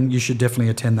developing, you should definitely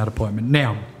attend that appointment.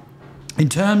 Now, in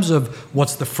terms of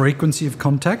what's the frequency of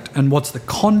contact and what's the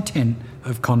content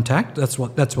of contact, that's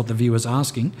what the viewer's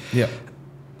asking. Yeah.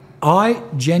 I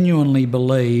genuinely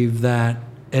believe that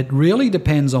it really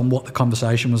depends on what the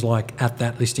conversation was like at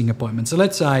that listing appointment. So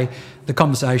let's say the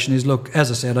conversation is, "Look,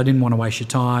 as I said, I didn't want to waste your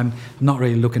time. I'm not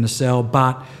really looking to sell,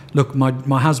 but look,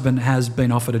 my husband has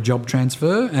been offered a job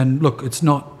transfer, and look, it's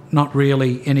not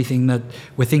really anything that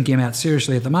we're thinking about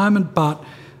seriously at the moment, but,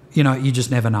 you know, you just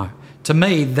never know." To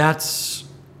me, that's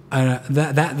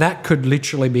that could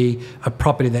literally be a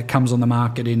property that comes on the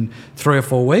market in 3 or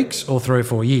 4 weeks or 3 or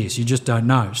 4 years. You just don't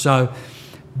know. So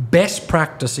best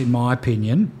practice, in my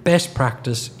opinion,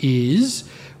 is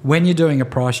when you're doing a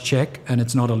price check and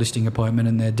it's not a listing appointment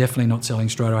and they're definitely not selling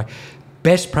straight away,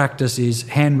 best practice is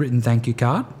handwritten thank you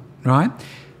card, right?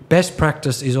 Best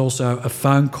practice is also a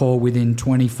phone call within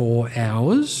 24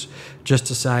 hours just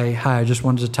to say, "Hey, I just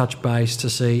wanted to touch base to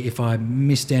see if I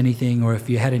missed anything or if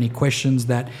you had any questions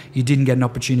that you didn't get an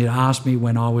opportunity to ask me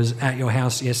when I was at your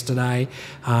house yesterday,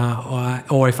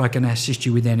 or if I can assist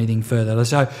you with anything further."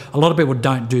 So a lot of people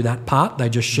don't do that part. They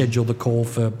just schedule the call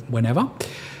for whenever.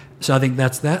 So I think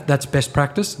that's best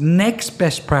practice. Next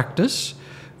best practice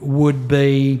would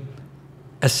be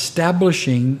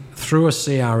establishing through a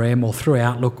CRM or through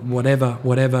Outlook,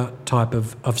 whatever type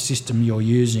of system you're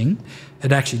using.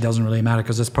 It actually doesn't really matter,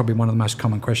 because that's probably one of the most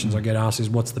common questions I get asked is,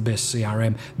 what's the best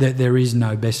CRM? There is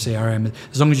no best CRM.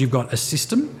 As long as you've got a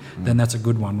system, then that's a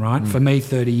good one, right? For me,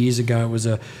 30 years ago, it was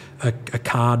a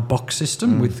card box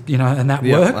system with, and that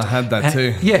worked. I had that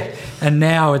too. Yeah, and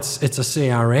now it's a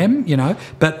CRM,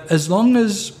 But as long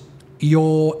as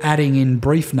you're adding in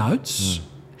brief notes,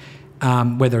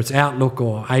 whether it's Outlook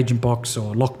or Agent Box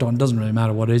or Locked On, doesn't really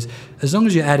matter what it is. As long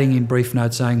as you're adding in brief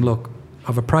notes saying, look,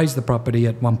 I've appraised the property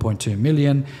at 1.2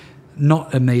 million,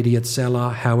 not immediate seller,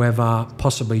 however,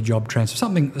 possibly job transfer,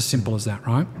 something as simple as that,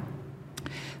 right?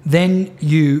 Then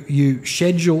you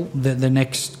schedule the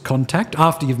next contact.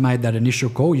 After you've made that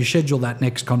initial call, you schedule that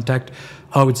next contact.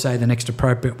 I would say the next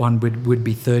appropriate one would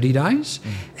be 30 days.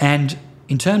 And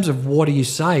in terms of what do you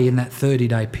say in that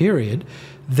 30-day period,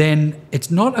 then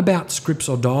it's not about scripts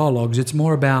or dialogues. It's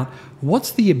more about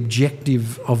what's the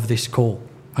objective of this call,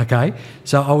 okay?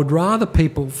 So I would rather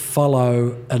people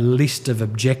follow a list of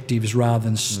objectives rather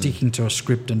than sticking to a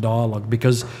script and dialogue,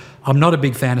 because I'm not a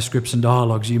big fan of scripts and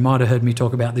dialogues. You might have heard me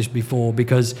talk about this before,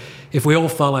 because if we all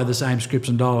follow the same scripts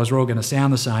and dialogues, we're all going to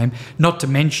sound the same. Not to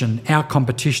mention, our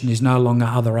competition is no longer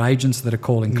other agents that are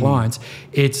calling clients.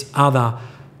 It's other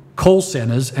call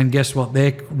centres, and guess what?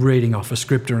 They're reading off a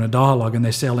script and a dialogue, and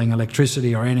they're selling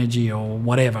electricity or energy or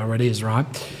whatever it is, right?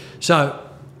 So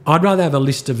I'd rather have a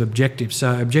list of objectives.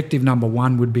 So objective number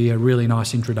one would be a really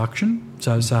nice introduction.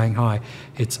 So saying, hi,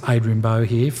 it's Adrian Bowe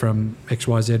here from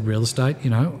XYZ Real Estate,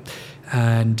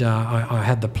 and I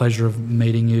had the pleasure of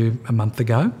meeting you a month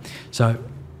ago. So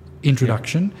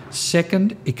introduction. Yeah.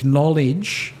 Second,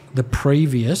 acknowledge the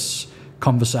previous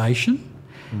conversation.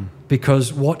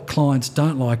 Because what clients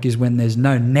don't like is when there's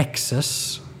no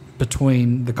nexus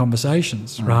between the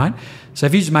conversations, right? So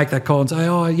if you just make that call and say,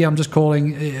 oh, yeah, I'm just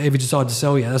calling if you decide to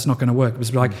sell, that's not going to work.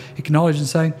 It's like acknowledge and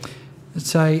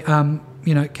say,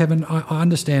 Kevin, I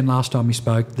understand last time we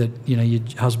spoke that, your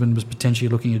husband was potentially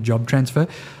looking at job transfer.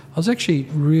 I was actually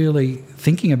really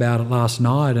thinking about it last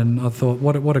night, and I thought,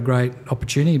 what a great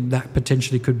opportunity that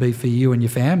potentially could be for you and your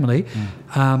family.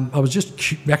 I was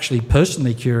just actually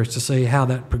personally curious to see how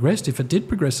that progressed, if it did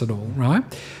progress at all, right?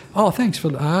 Oh, thanks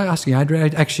for asking, Adrian.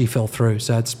 It actually fell through,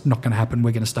 so it's not going to happen.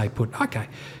 We're going to stay put. Okay,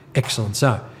 excellent.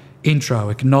 So, intro,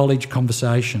 acknowledge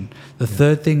conversation. The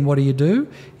third thing, what do?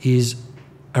 Is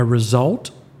a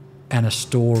result and a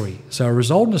story. So a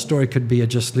result and a story could be a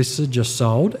just listed, just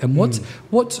sold. And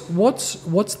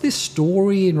what's this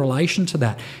story in relation to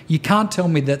that? You can't tell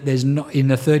me that there's not, in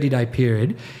the 30-day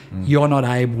period, you're not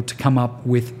able to come up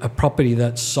with a property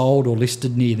that's sold or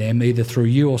listed near them, either through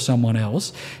you or someone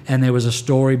else, and there was a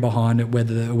story behind it,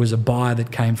 whether it was a buyer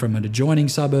that came from an adjoining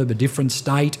suburb, a different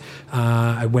state,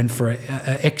 it went for a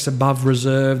X above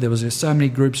reserve, there was so many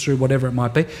groups through, whatever it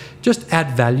might be. Just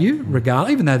add value,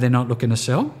 regardless, even though they're not looking to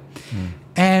sell.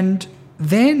 And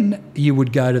then you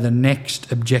would go to the next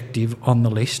objective on the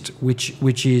list,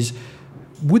 which is,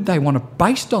 would they want to,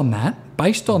 based on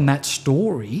that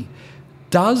story,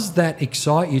 does that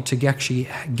excite you to actually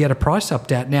get a price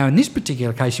update? Now, in this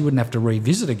particular case, you wouldn't have to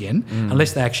revisit again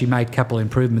unless they actually made capital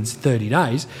improvements 30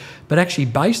 days. But actually,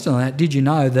 based on that, did you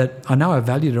know that, I know I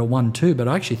valued it at 1.2, but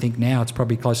I actually think now it's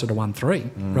probably closer to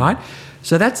 1.3, right?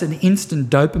 So that's an instant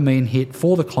dopamine hit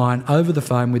for the client over the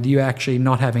phone, with you actually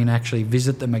not having to actually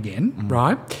visit them again,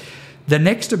 right? The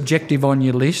next objective on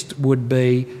your list would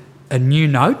be a new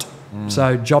note.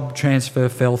 So job transfer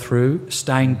fell through,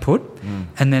 staying put.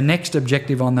 And the next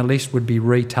objective on the list would be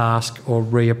retask or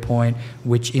reappoint,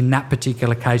 which in that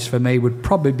particular case for me would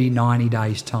probably be 90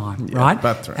 days' time, right?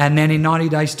 That's right. And then in 90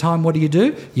 days' time, what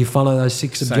do? You follow those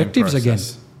 6 objectives again.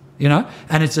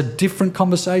 And it's a different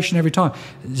conversation every time.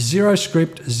 Zero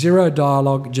script, zero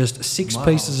dialogue, just 6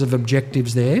 pieces of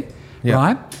objectives there,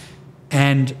 right?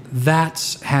 And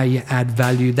that's how you add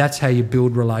value. That's how you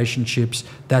build relationships.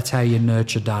 That's how you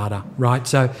nurture data, right?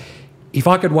 So if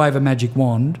I could wave a magic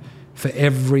wand for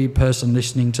every person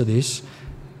listening to this,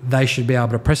 they should be able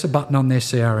to press a button on their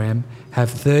CRM, have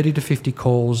 30 to 50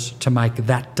 calls to make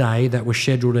that day that was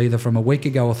scheduled either from a week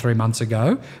ago or 3 months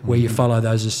ago, where you follow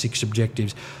those as 6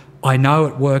 objectives. I know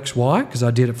it works. Why? Because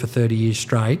I did it for 30 years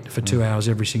straight for 2 hours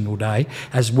every single day,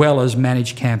 as well as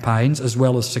manage campaigns, as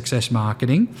well as success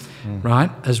marketing, right?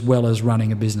 As well as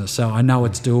running a business. So I know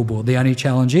it's doable. The only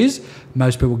challenge is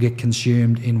most people get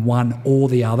consumed in one or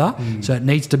the other. So it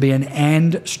needs to be an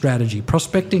and strategy.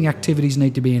 Prospecting activities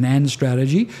need to be an and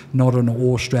strategy, not an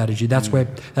or strategy. That's where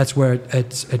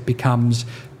it becomes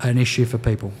an issue for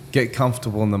people. Get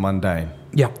comfortable in the mundane.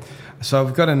 Yeah. So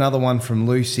I've got another one from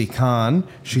Lucy Khan.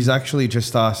 She's actually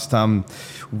just asked,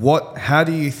 how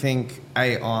do you think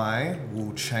AI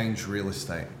will change real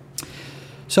estate?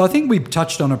 So I think we've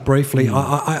touched on it briefly.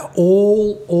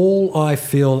 All I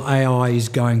feel AI is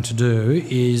going to do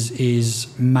is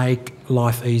make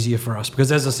life easier for us.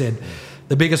 Because as I said,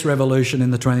 the biggest revolution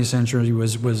in the 20th century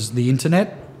was the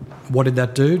internet. What did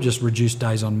that do? Just reduce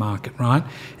days on market, right?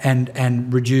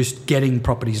 And reduced getting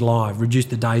properties live, reduced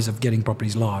the days of getting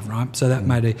properties live, right? So that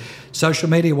made social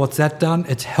media, what's that done?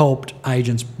 It's helped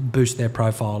agents boost their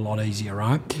profile a lot easier,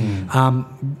 right?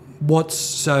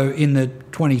 So in the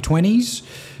 2020s,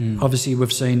 obviously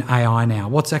we've seen AI now.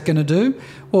 What's that going to do?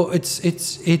 Well,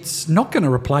 it's not going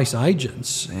to replace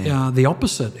agents. The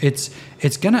opposite.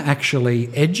 It's going to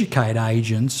actually educate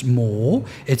agents more.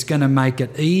 It's going to make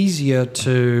it easier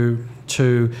to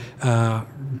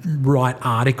write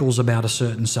articles about a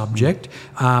certain subject.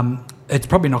 It's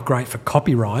probably not great for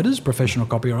copywriters, professional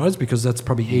copywriters, because that's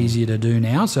probably easier to do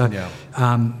now. So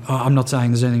I'm not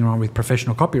saying there's anything wrong with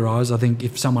professional copywriters. I think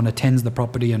if someone attends the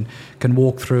property and can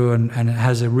walk through and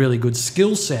has a really good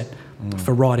skill set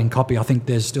for writing copy, I think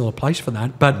there's still a place for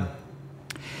that. But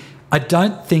I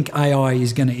don't think AI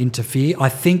is going to interfere. I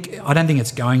don't think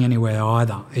it's going anywhere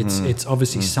either. It's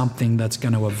obviously something that's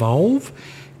going to evolve,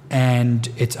 and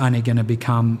it's only going to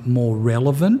become more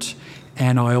relevant.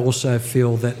 And I also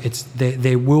feel that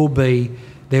there will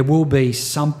be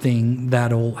something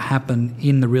that'll happen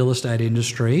in the real estate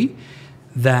industry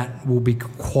that will be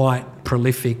quite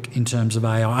prolific in terms of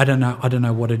AI. I don't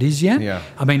know what it is yet. Yeah.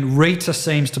 I mean, Rita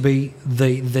seems to be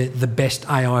the best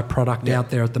AI product out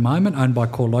there at the moment, owned by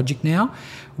CoreLogic now.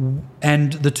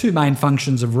 And the two main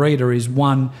functions of Rita is,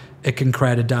 one, it can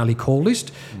create a daily call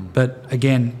list. But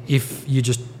again, if you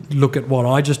just look at what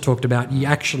I just talked about, you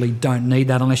actually don't need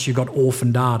that unless you've got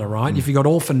orphan data, right? If you've got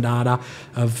orphan data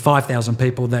of 5,000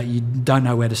 people that you don't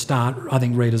know where to start, I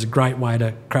think Rita's a great way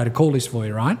to create a call list for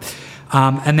you, right?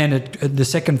 And then the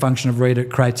second function of Rita,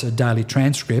 it creates a daily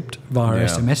transcript via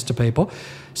SMS to people.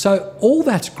 So all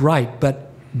that's great, but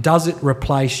does it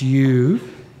replace you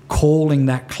calling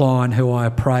that client who I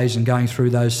appraise and going through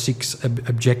those 6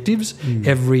 objectives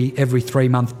every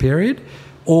 3-month period?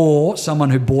 Or someone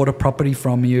who bought a property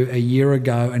from you a year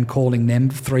ago and calling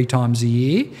them 3 times a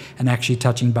year and actually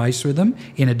touching base with them,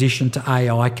 in addition to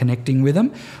AI connecting with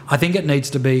them. I think it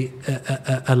needs to be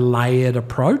a layered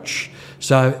approach.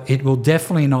 So it will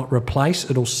definitely not replace,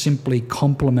 it'll simply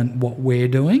complement what we're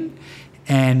doing.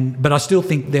 But I still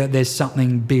think there's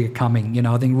something bigger coming.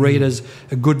 I think Rita's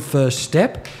a good first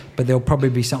step, but there'll probably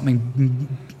be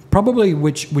something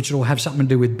which will have something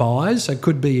to do with buyers. So it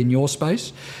could be in your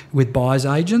space with buyers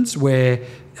agents, where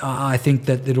I think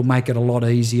that it'll make it a lot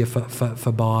easier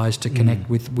for buyers to connect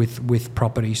with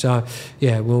property. So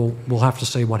we'll have to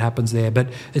see what happens there, but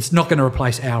it's not going to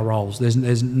replace our roles.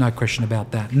 There's no question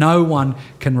about that. No one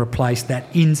can replace that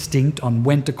instinct on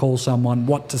when to call someone,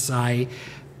 what to say,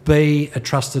 be a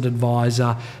trusted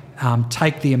advisor.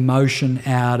 Take the emotion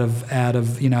out of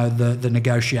the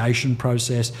negotiation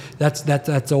process.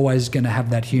 That's always going to have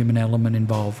that human element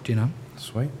involved.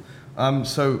 Sweet.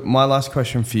 So my last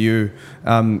question for you,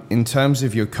 in terms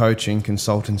of your coaching,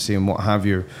 consultancy, and what have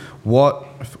you,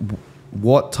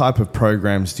 what type of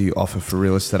programs do you offer for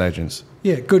real estate agents?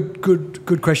 Yeah,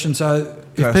 good question. So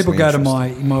if people go to my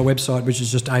website, which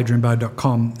is just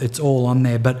adrianbo.com, it's all on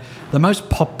there. But the most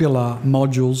popular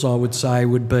modules, I would say,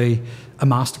 would be a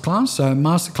masterclass. So a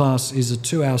masterclass is a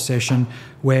 2-hour session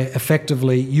where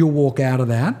effectively you'll walk out of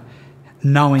that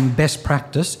knowing best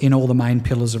practice in all the main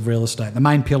pillars of real estate. The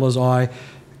main pillars I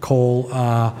call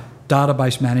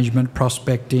database management,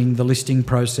 prospecting, the listing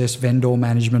process, vendor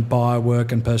management, buyer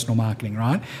work, and personal marketing,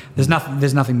 right? There's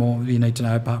nothing more you need to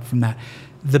know apart from that.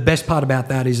 The best part about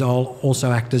that is I'll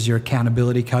also act as your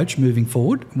accountability coach moving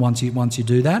forward once you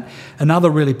do that.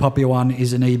 Another really popular one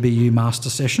is an EBU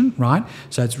master session, right?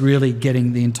 So it's really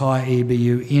getting the entire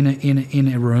EBU in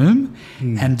a room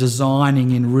and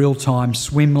designing in real time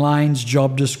swim lanes,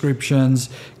 job descriptions,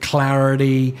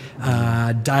 clarity,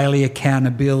 daily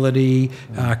accountability,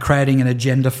 creating an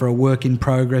agenda for a work in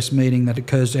progress meeting that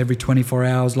occurs every 24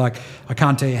 hours. Like, I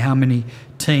can't tell you how many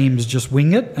teams just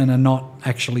wing it and are not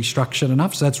actually structured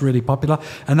enough. So that's really popular.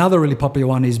 Another really popular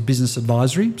one is business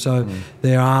advisory. So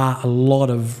there are a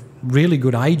lot of really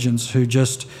good agents who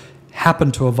just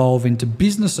happen to evolve into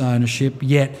business ownership,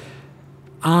 yet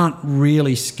aren't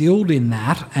really skilled in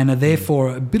that and are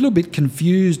therefore a little bit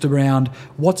confused around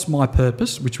what's my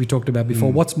purpose, which we talked about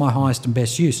before. What's my highest and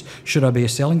best use? Should I be a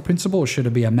selling principal or should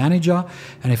I be a manager?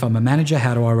 And if I'm a manager,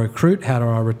 how do I recruit? How do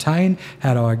I retain?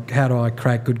 How do I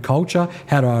create good culture?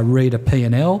 How do I read a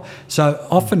P&L? So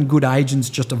often good agents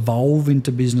just evolve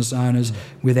into business owners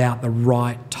without the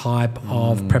right type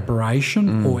of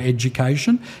preparation or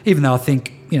education, even though I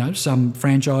think some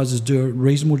franchises do a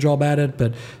reasonable job at it,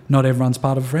 but not everyone's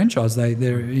part of a franchise.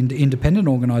 They're independent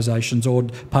organisations or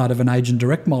part of an agent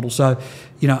direct model. So,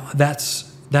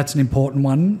 that's an important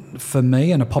one for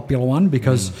me and a popular one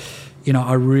because,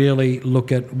 I really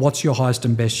look at what's your highest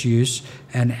and best use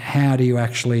and how do you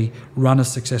actually run a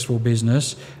successful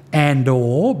business and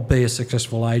or be a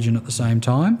successful agent at the same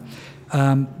time.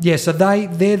 So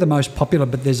they're the most popular,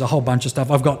 but there's a whole bunch of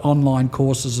stuff. I've got online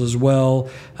courses as well.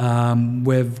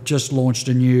 We've just launched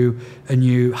a new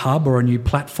hub or a new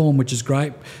platform, which is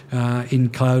great, in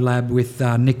collab with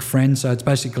Nick Friend. So it's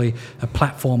basically a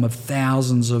platform of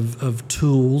thousands of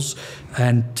tools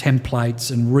and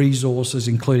templates and resources,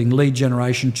 including lead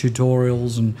generation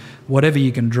tutorials and whatever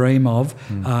you can dream of,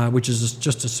 which is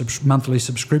just a monthly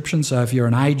subscription. So if you're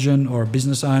an agent or a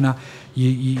business owner,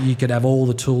 you could have all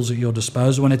the tools at your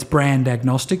disposal, and it's brand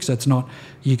agnostic, so it's not,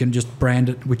 you can just brand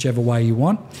it whichever way you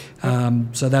want.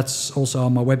 So that's also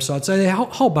on my website. So a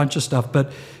whole bunch of stuff,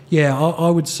 but yeah, I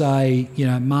would say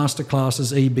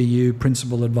masterclasses, EBU,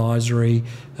 principal advisory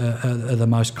are the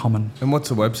most common. And what's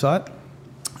the website?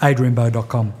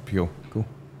 adrianbow.com. Cool.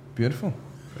 Beautiful.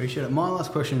 Appreciate it. My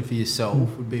last question for yourself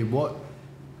would be, what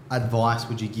advice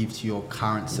would you give to your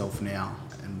current self now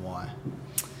and why?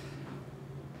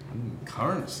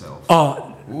 Current self.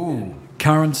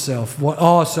 Current self.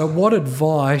 So what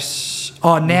advice?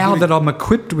 Now that I'm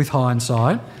equipped with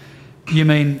hindsight, you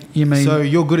mean? So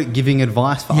you're good at giving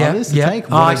advice for others to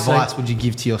take. What advice would you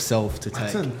give to yourself to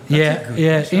take?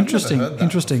 That's interesting.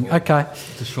 Okay.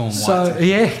 To Sean White. So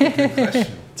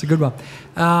it's a good one.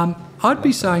 I'd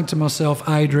be saying to myself,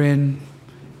 Adrian,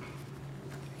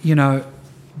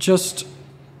 just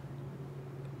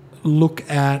look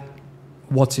at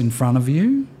what's in front of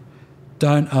you.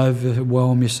 Don't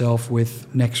overwhelm yourself with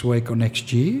next week or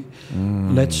next year.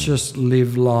 Let's just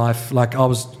live life. Like I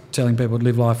was telling people, to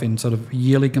live life in sort of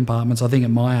yearly compartments. I think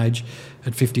at my age,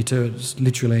 at 52, it's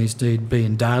literally indeed be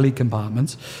in daily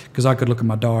compartments because I could look at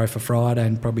my diary for Friday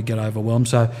and probably get overwhelmed.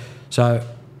 So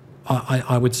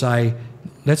I would say,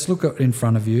 let's look at in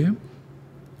front of you.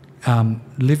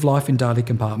 Live life in daily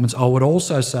compartments. I would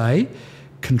also say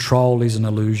control is an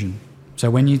illusion.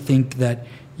 So when you think that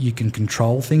you can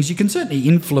control things, you can certainly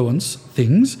influence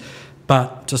things,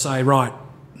 but to say, right,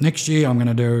 next year I'm going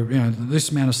to do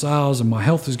this amount of sales and my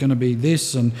health is going to be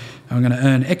this and I'm going to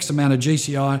earn X amount of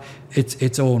GCI,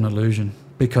 it's all an illusion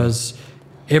because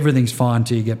everything's fine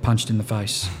till you get punched in the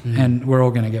face. And we're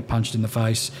all going to get punched in the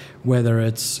face, whether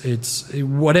it's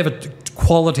whatever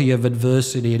quality of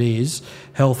adversity it is,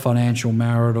 health, financial,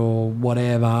 marital,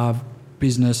 whatever,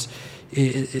 business,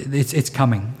 it's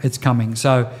coming. It's coming.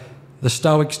 So the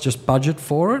Stoics just budget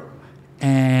for it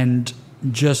and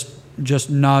just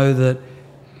know that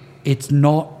it's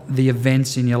not the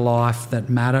events in your life that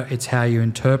matter, it's how you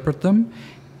interpret them,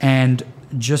 and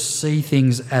just see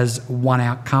things as one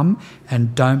outcome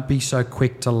and don't be so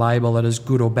quick to label it as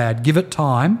good or bad. Give it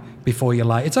time before you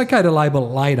label. It's okay to label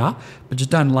it later, but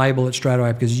just don't label it straight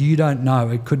away because you don't know.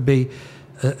 It could be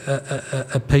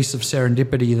a piece of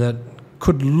serendipity that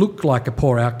could look like a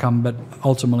poor outcome, but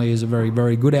ultimately is a very,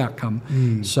 very good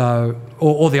outcome. So,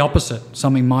 or the opposite.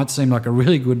 Something might seem like a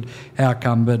really good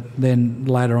outcome, but then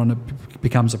later on it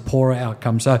becomes a poorer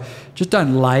outcome. So just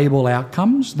don't label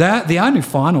outcomes. The only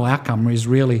final outcome is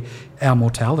really our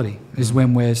mortality, is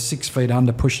when we're 6 feet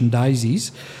under pushing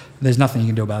daisies. There's nothing you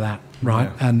can do about that,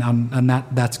 right? Yeah. And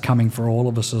that's coming for all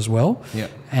of us as well. Yeah.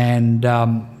 And,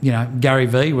 Gary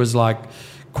Vee was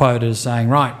quoted as saying,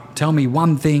 right, tell me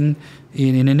one thing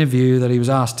in an interview that he was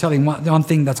asked, tell him one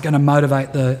thing that's going to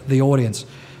motivate the audience.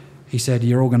 He said,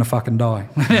 you're all going to fucking die.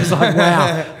 It's like,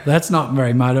 wow, that's not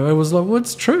very motivating. It was like, well,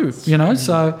 it's true,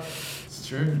 so it's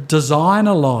true. Design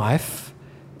a life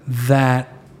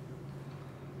that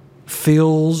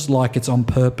feels like it's on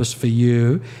purpose for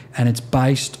you and it's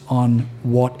based on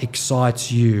what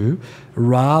excites you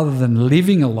rather than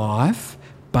living a life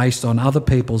based on other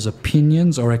people's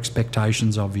opinions or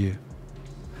expectations of you.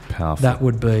 Powerful. That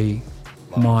would be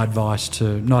my advice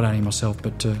to not only myself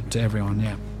but to everyone.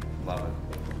 Yeah. Love it.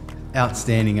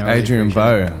 Outstanding. I really Adrian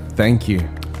Bow, thank you.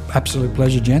 Absolute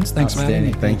pleasure, gents. Thanks for having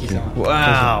me. Thank you.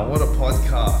 Wow, what a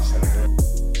podcast.